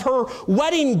part of her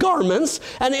wedding garments,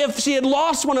 and if she had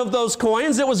lost one of those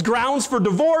coins, it was grounds for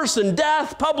divorce and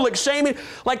death, public shaming.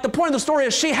 Like, the point of the story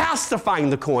is she has to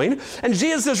find the coin. And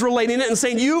Jesus is relating it and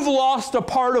saying, you've lost a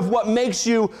part of what makes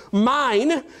you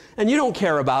mine, and you don't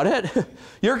care about it.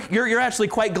 You're actually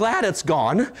quite glad it's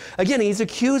gone. Again, he's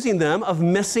accusing them of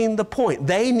missing the point.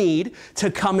 They need to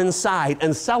come inside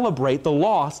and celebrate the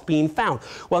lost being found.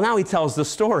 Well, now he tells the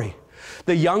story.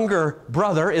 The younger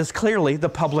brother is clearly the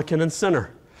publican and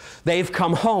sinner. They've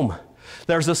come home.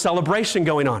 There's a celebration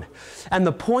going on. And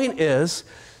the point is,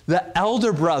 the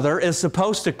elder brother is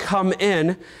supposed to come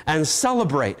in and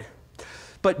celebrate.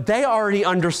 But they already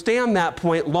understand that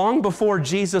point long before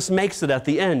Jesus makes it at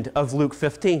the end of Luke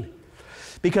 15.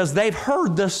 Because they've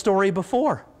heard this story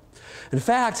before. In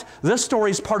fact, this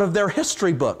story is part of their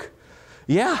history book.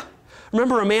 Yeah.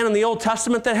 Remember a man in the Old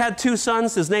Testament that had two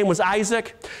sons? His name was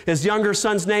Isaac. His younger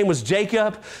son's name was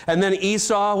Jacob. And then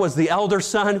Esau was the elder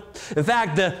son. In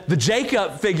fact, the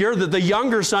Jacob figure, the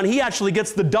younger son, he actually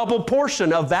gets the double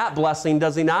portion of that blessing,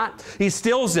 does he not? He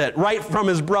steals it right from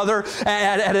his brother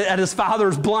at his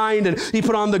father's blind, and he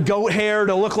put on the goat hair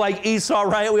to look like Esau,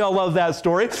 right? We all love that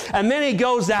story. And then he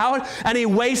goes out and he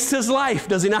wastes his life,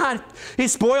 does he not? He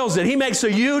spoils it. He makes a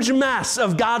huge mess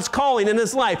of God's calling in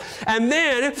his life. And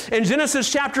then in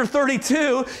Genesis chapter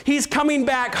 32, he's coming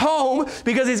back home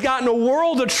because he's got in a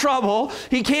world of trouble.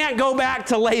 He can't go back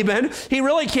to Laban. He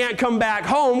really can't come back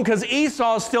home because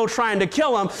Esau is still trying to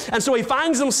kill him. And so he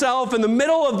finds himself in the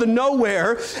middle of the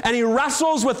nowhere, and he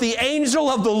wrestles with the angel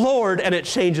of the Lord, and it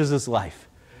changes his life.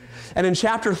 And in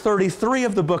chapter 33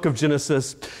 of the book of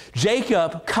Genesis,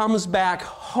 Jacob comes back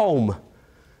home.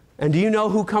 And do you know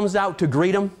who comes out to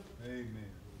greet him? Amen.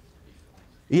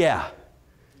 Yeah,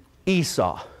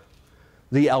 Esau,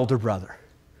 the elder brother.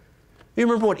 You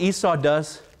remember what Esau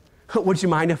does? Would you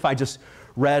mind if I just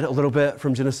read a little bit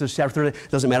from Genesis chapter 30?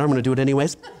 Doesn't matter, I'm going to do it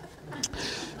anyways.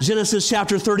 Genesis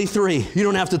chapter 33. You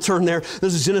don't have to turn there.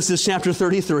 This is Genesis chapter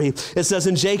 33. It says,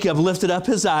 and Jacob lifted up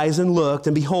his eyes and looked,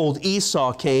 and behold,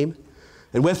 Esau came,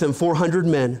 and with him 400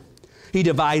 men. He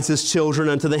divides his children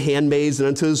unto the handmaids and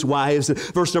unto his wives.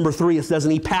 Verse number 3, it says,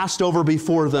 and he passed over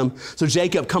before them. So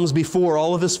Jacob comes before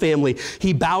all of his family.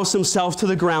 He bows himself to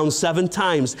the ground 7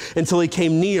 times until he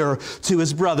came near to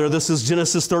his brother. This is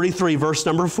Genesis 33, verse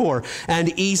number 4.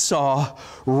 And Esau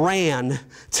ran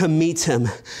to meet him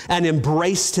and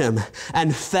embraced him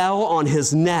and fell on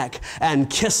his neck and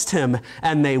kissed him,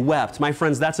 and they wept. My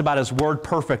friends, that's about as word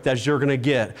perfect as you're going to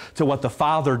get to what the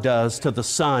Father does to the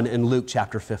Son in Luke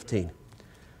chapter 15.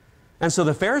 And so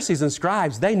the Pharisees and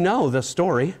scribes, they know this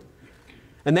story.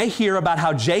 And they hear about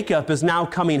how Jacob is now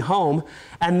coming home.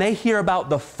 And they hear about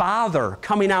the Father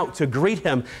coming out to greet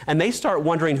him. And they start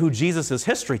wondering who Jesus'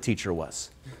 history teacher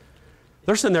was.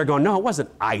 They're sitting there going, no, it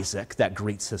wasn't Isaac that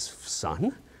greets his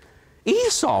son.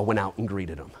 Esau went out and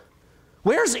greeted him.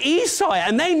 Where's Esau at?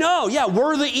 And they know, yeah,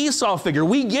 we're the Esau figure.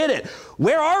 We get it.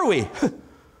 Where are we?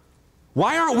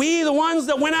 Why aren't we the ones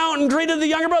that went out and greeted the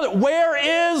younger brother?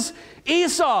 Where is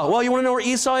Esau? Well, you want to know where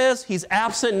Esau is? He's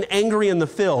absent and angry in the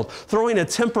field, throwing a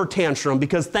temper tantrum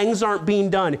because things aren't being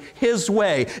done his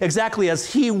way, exactly as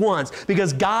he wants,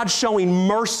 because God's showing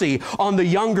mercy on the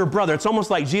younger brother. It's almost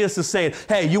like Jesus is saying,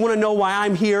 hey, you want to know why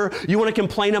I'm here? You want to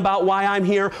complain about why I'm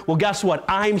here? Well, guess what?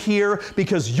 I'm here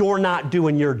because you're not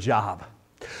doing your job.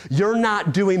 You're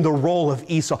not doing the role of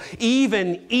Esau.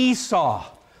 Even Esau,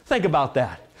 think about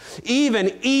that.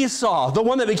 Even Esau, the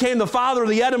one that became the father of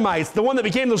the Edomites, the one that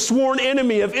became the sworn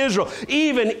enemy of Israel,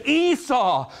 even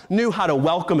Esau knew how to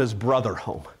welcome his brother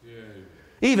home.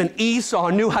 Even Esau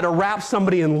knew how to wrap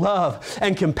somebody in love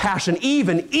and compassion.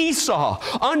 Even Esau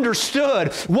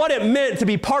understood what it meant to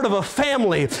be part of a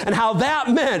family and how that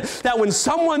meant that when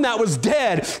someone that was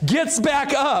dead gets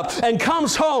back up and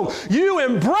comes home, you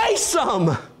embrace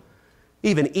them.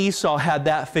 Even Esau had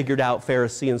that figured out,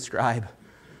 Pharisee and scribe.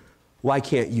 Why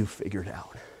can't you figure it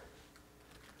out?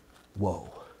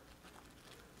 Whoa.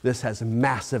 This has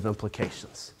massive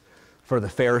implications for the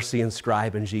Pharisee and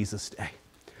scribe in Jesus' day.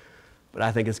 But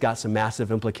I think it's got some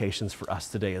massive implications for us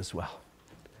today as well.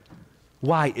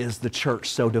 Why is the church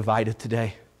so divided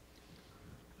today?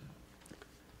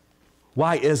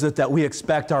 Why is it that we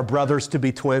expect our brothers to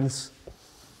be twins?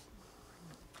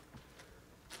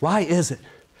 Why is it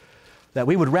that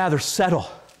we would rather settle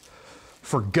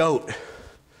for goat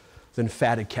than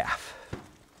fatted calf?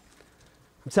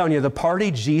 I'm telling you, the party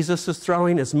Jesus is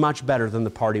throwing is much better than the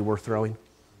party we're throwing.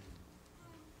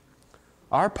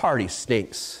 Our party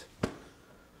stinks.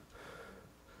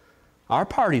 Our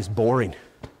party's boring.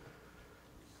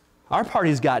 Our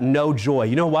party's got no joy.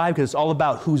 You know why? Because it's all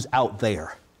about who's out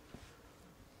there.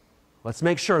 Let's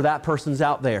make sure that person's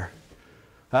out there.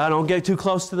 Don't get too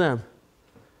close to them.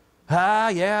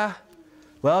 Yeah.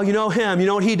 Well, you know him. You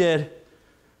know what he did.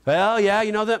 Well, yeah,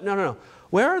 you know that. No.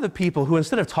 Where are the people who,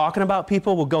 instead of talking about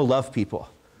people, will go love people?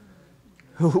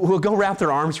 Who will go wrap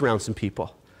their arms around some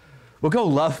people? Will go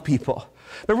love people?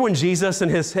 Remember when Jesus and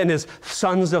his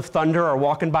sons of thunder are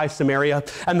walking by Samaria,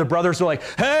 and the brothers are like,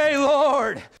 "Hey,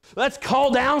 Lord, let's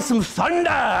call down some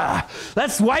thunder.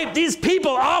 Let's wipe these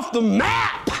people off the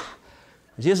map."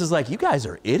 And Jesus is like, "You guys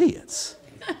are idiots."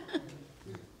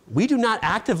 We do not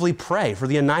actively pray for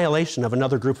the annihilation of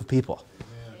another group of people.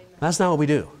 Amen. That's not what we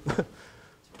do.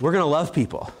 We're going to love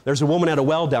people. There's a woman at a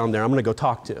well down there I'm going to go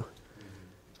talk to.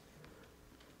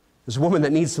 There's a woman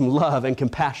that needs some love and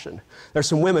compassion. There's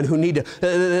some women who need to,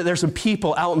 there's some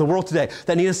people out in the world today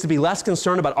that need us to be less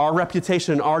concerned about our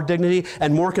reputation and our dignity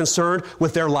and more concerned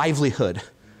with their livelihood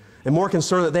and more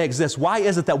concerned that they exist. Why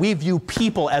is it that we view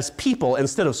people as people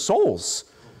instead of souls?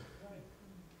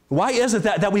 Why is it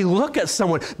that we look at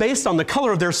someone based on the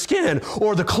color of their skin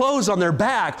or the clothes on their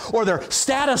back or their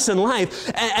status in life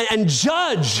and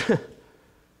judge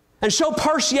and show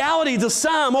partiality to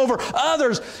some over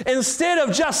others instead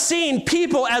of just seeing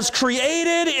people as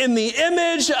created in the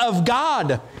image of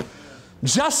God?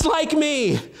 Just like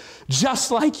me,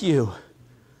 just like you.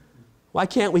 Why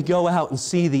can't we go out and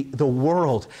see the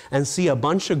world and see a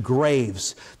bunch of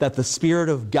graves that the Spirit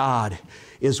of God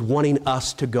is wanting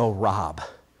us to go rob?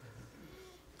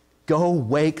 Go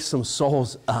wake some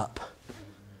souls up.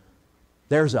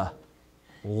 There's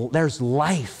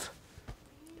life.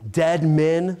 Dead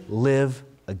men live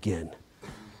again.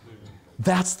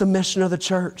 That's the mission of the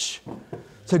church.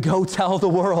 To go tell the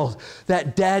world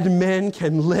that dead men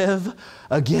can live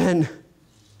again.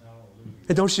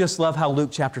 And don't you just love how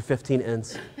Luke chapter 15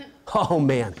 ends? Oh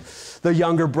man, the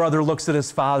younger brother looks at his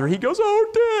father. He goes,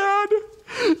 "Oh Dad,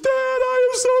 I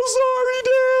am so sorry,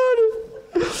 Dad.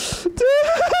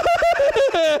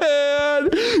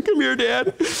 Dad, come here,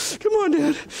 Dad. Come on,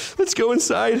 Dad. Let's go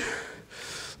inside.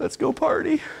 Let's go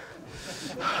party.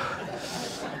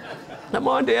 Come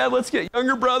on, Dad. Let's get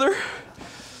younger brother.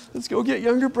 Let's go get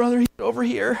younger brother. He's over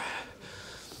here.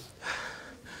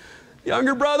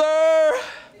 Younger brother.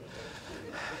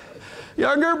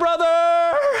 Younger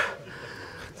brother.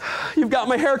 You've got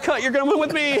my haircut. You're going to win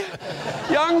with me.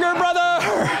 Younger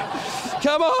brother.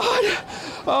 Come on.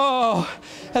 Oh,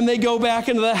 and they go back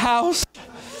into the house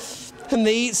and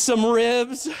they eat some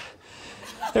ribs.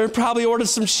 They probably ordered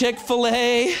some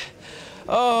Chick-fil-A.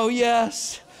 Oh,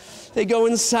 yes. They go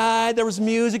inside. There was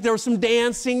music. There was some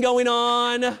dancing going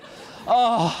on.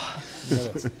 Oh,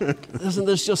 doesn't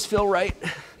this just feel right?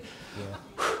 Yeah.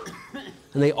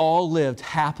 And they all lived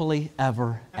happily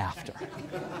ever after.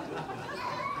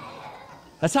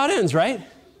 That's how it ends, right?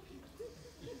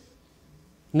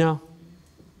 No.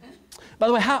 By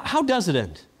the way, how does it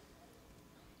end?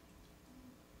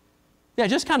 Yeah, it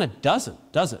just kind of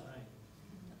doesn't, does it?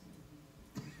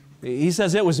 He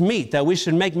says it was meet that we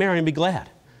should make merry and be glad.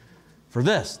 For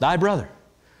this, thy brother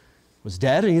was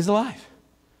dead and he's alive.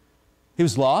 He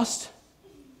was lost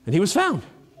and he was found.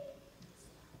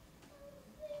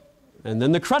 And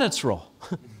then the credits roll.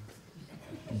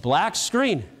 Black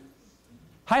screen.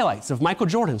 Highlights of Michael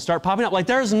Jordan start popping up. Like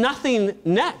there's nothing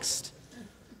next.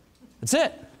 That's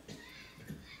it.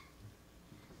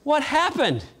 What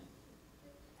happened?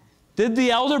 Did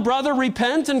the elder brother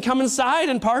repent and come inside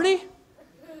and party?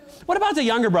 What about the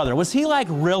younger brother? Was he like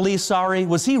really sorry?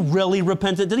 Was he really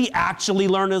repentant? Did he actually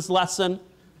learn his lesson? And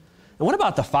what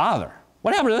about the father?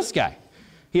 What happened to this guy?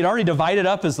 He had already divided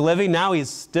up his living. Now he's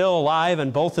still alive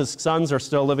and both his sons are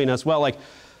still living as well. Like,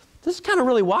 this is kind of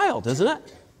really wild, isn't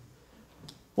it?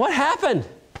 What happened?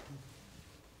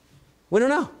 We don't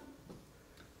know.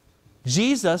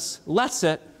 Jesus lets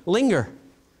it linger.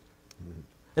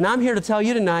 And I'm here to tell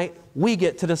you tonight, we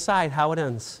get to decide how it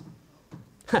ends.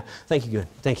 Thank you, good.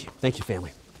 Thank you. Thank you,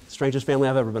 family. Strangest family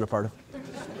I've ever been a part of.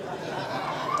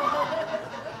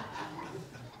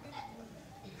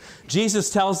 Jesus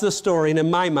tells this story, and in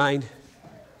my mind,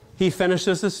 he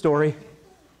finishes the story.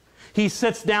 He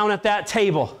sits down at that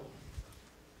table.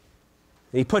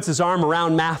 And he puts his arm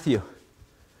around Matthew,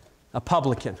 a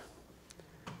publican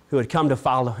who had come to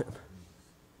follow him.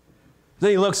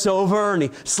 Then he looks over and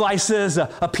he slices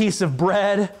a piece of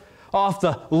bread off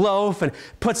the loaf and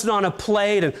puts it on a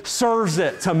plate and serves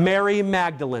it to Mary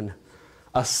Magdalene,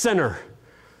 a sinner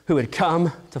who had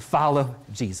come to follow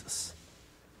Jesus.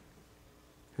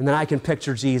 And then I can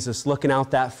picture Jesus looking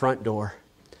out that front door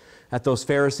at those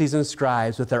Pharisees and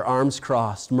scribes with their arms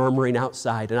crossed, murmuring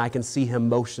outside, and I can see him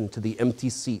motion to the empty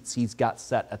seats he's got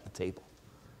set at the table,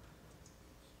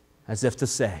 as if to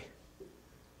say,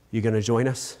 you going to join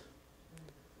us?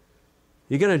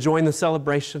 You going to join the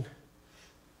celebration?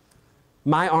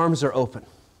 My arms are open.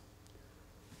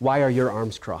 Why are your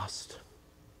arms crossed?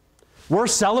 We're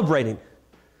celebrating.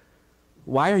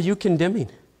 Why are you condemning?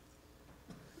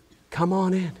 Come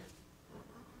on in.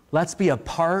 Let's be a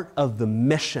part of the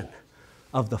mission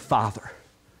of the Father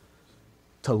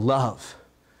to love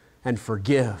and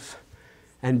forgive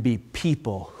and be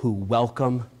people who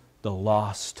welcome the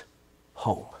lost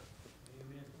home.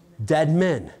 Amen. Dead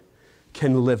men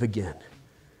can live again.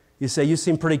 You say, you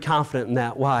seem pretty confident in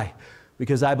that. Why?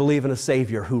 Because I believe in a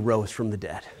Savior who rose from the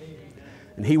dead. Amen.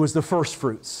 And He was the first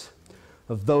fruits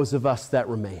of those of us that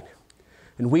remain.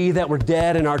 And we that were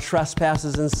dead in our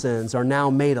trespasses and sins are now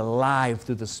made alive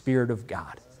through the Spirit of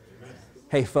God. Amen.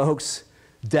 Hey, folks,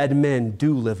 dead men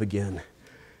do live again.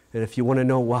 And if you want to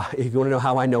know why, if you want to know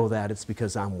how I know that, it's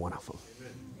because I'm one of them.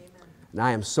 Amen. And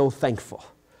I am so thankful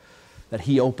that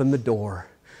He opened the door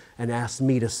and asked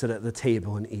me to sit at the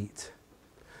table and eat.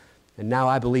 And now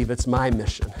I believe it's my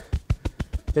mission.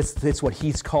 It's what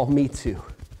He's called me to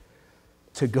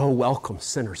go welcome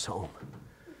sinners home.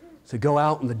 To go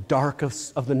out in the dark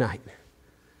of the night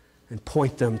and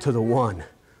point them to the one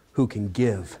who can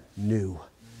give new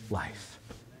life.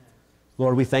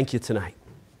 Lord, we thank You tonight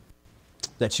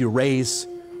that You raise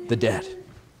the dead.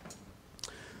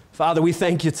 Father, we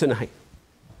thank You tonight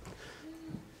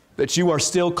that You are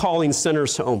still calling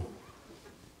sinners home.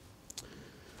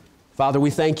 Father,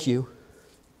 we thank You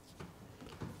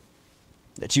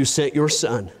that You sent Your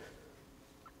Son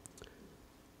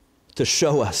to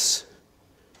show us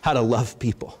how to love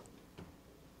people.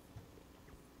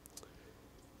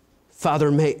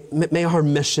 Father, may our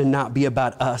mission not be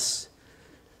about us.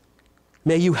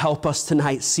 May You help us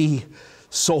tonight see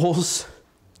souls,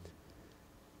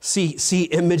 see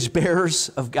image bearers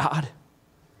of God.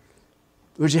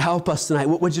 Would You help us tonight?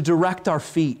 Would You direct our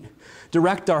feet,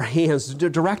 direct our hands,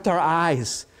 direct our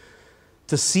eyes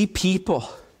to see people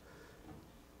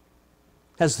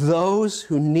as those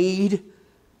who need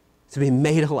to be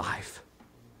made alive.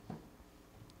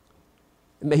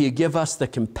 And may You give us the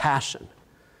compassion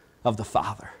of the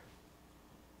Father.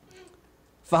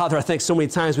 Father, I think so many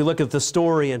times we look at the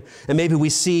story and maybe we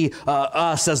see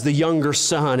us as the younger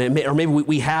son, or maybe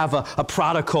we have a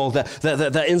prodigal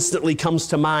that instantly comes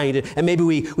to mind, and maybe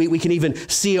we can even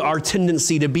see our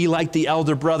tendency to be like the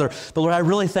elder brother. But Lord, I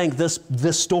really think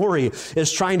this story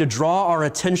is trying to draw our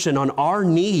attention on our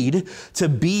need to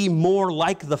be more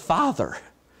like the Father.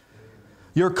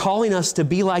 You're calling us to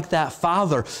be like that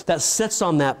Father that sits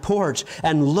on that porch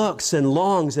and looks and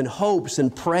longs and hopes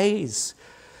and prays.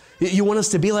 You want us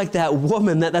to be like that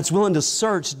woman that's willing to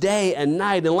search day and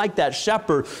night, and like that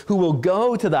shepherd who will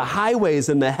go to the highways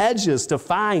and the hedges to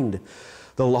find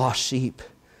the lost sheep.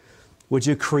 Would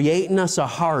You create in us a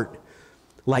heart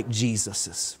like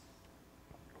Jesus's?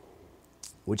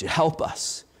 Would You help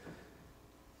us?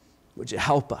 Would You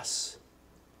help us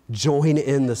join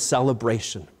in the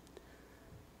celebration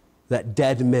that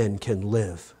dead men can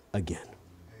live again?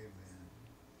 Amen.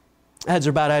 Heads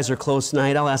are bowed, eyes are closed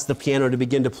tonight. I'll ask the piano to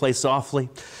begin to play softly.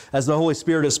 As the Holy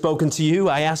Spirit has spoken to you,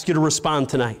 I ask you to respond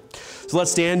tonight. So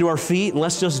let's stand to our feet and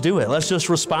let's just do it. Let's just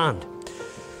respond.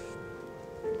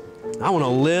 I want to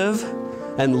live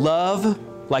and love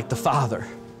like the Father.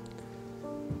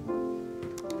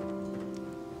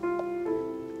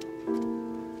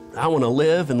 I want to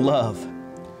live and love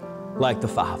like the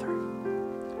Father.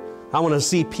 I want to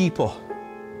see people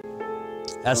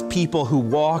as people who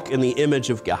walk in the image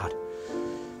of God.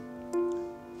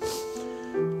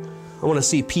 I want to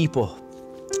see people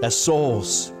as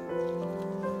souls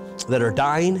that are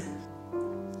dying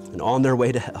and on their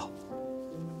way to hell.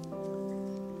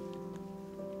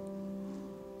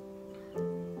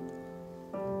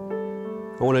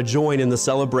 I want to join in the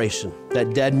celebration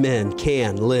that dead men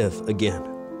can live again.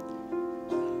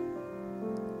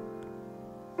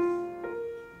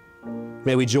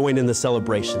 May we join in the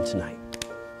celebration tonight.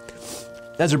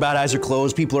 As our bowed eyes are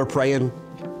closed, people are praying.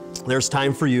 There's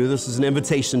time for you. This is an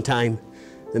invitation time.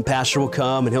 Then Pastor will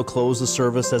come and he'll close the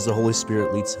service as the Holy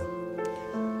Spirit leads him.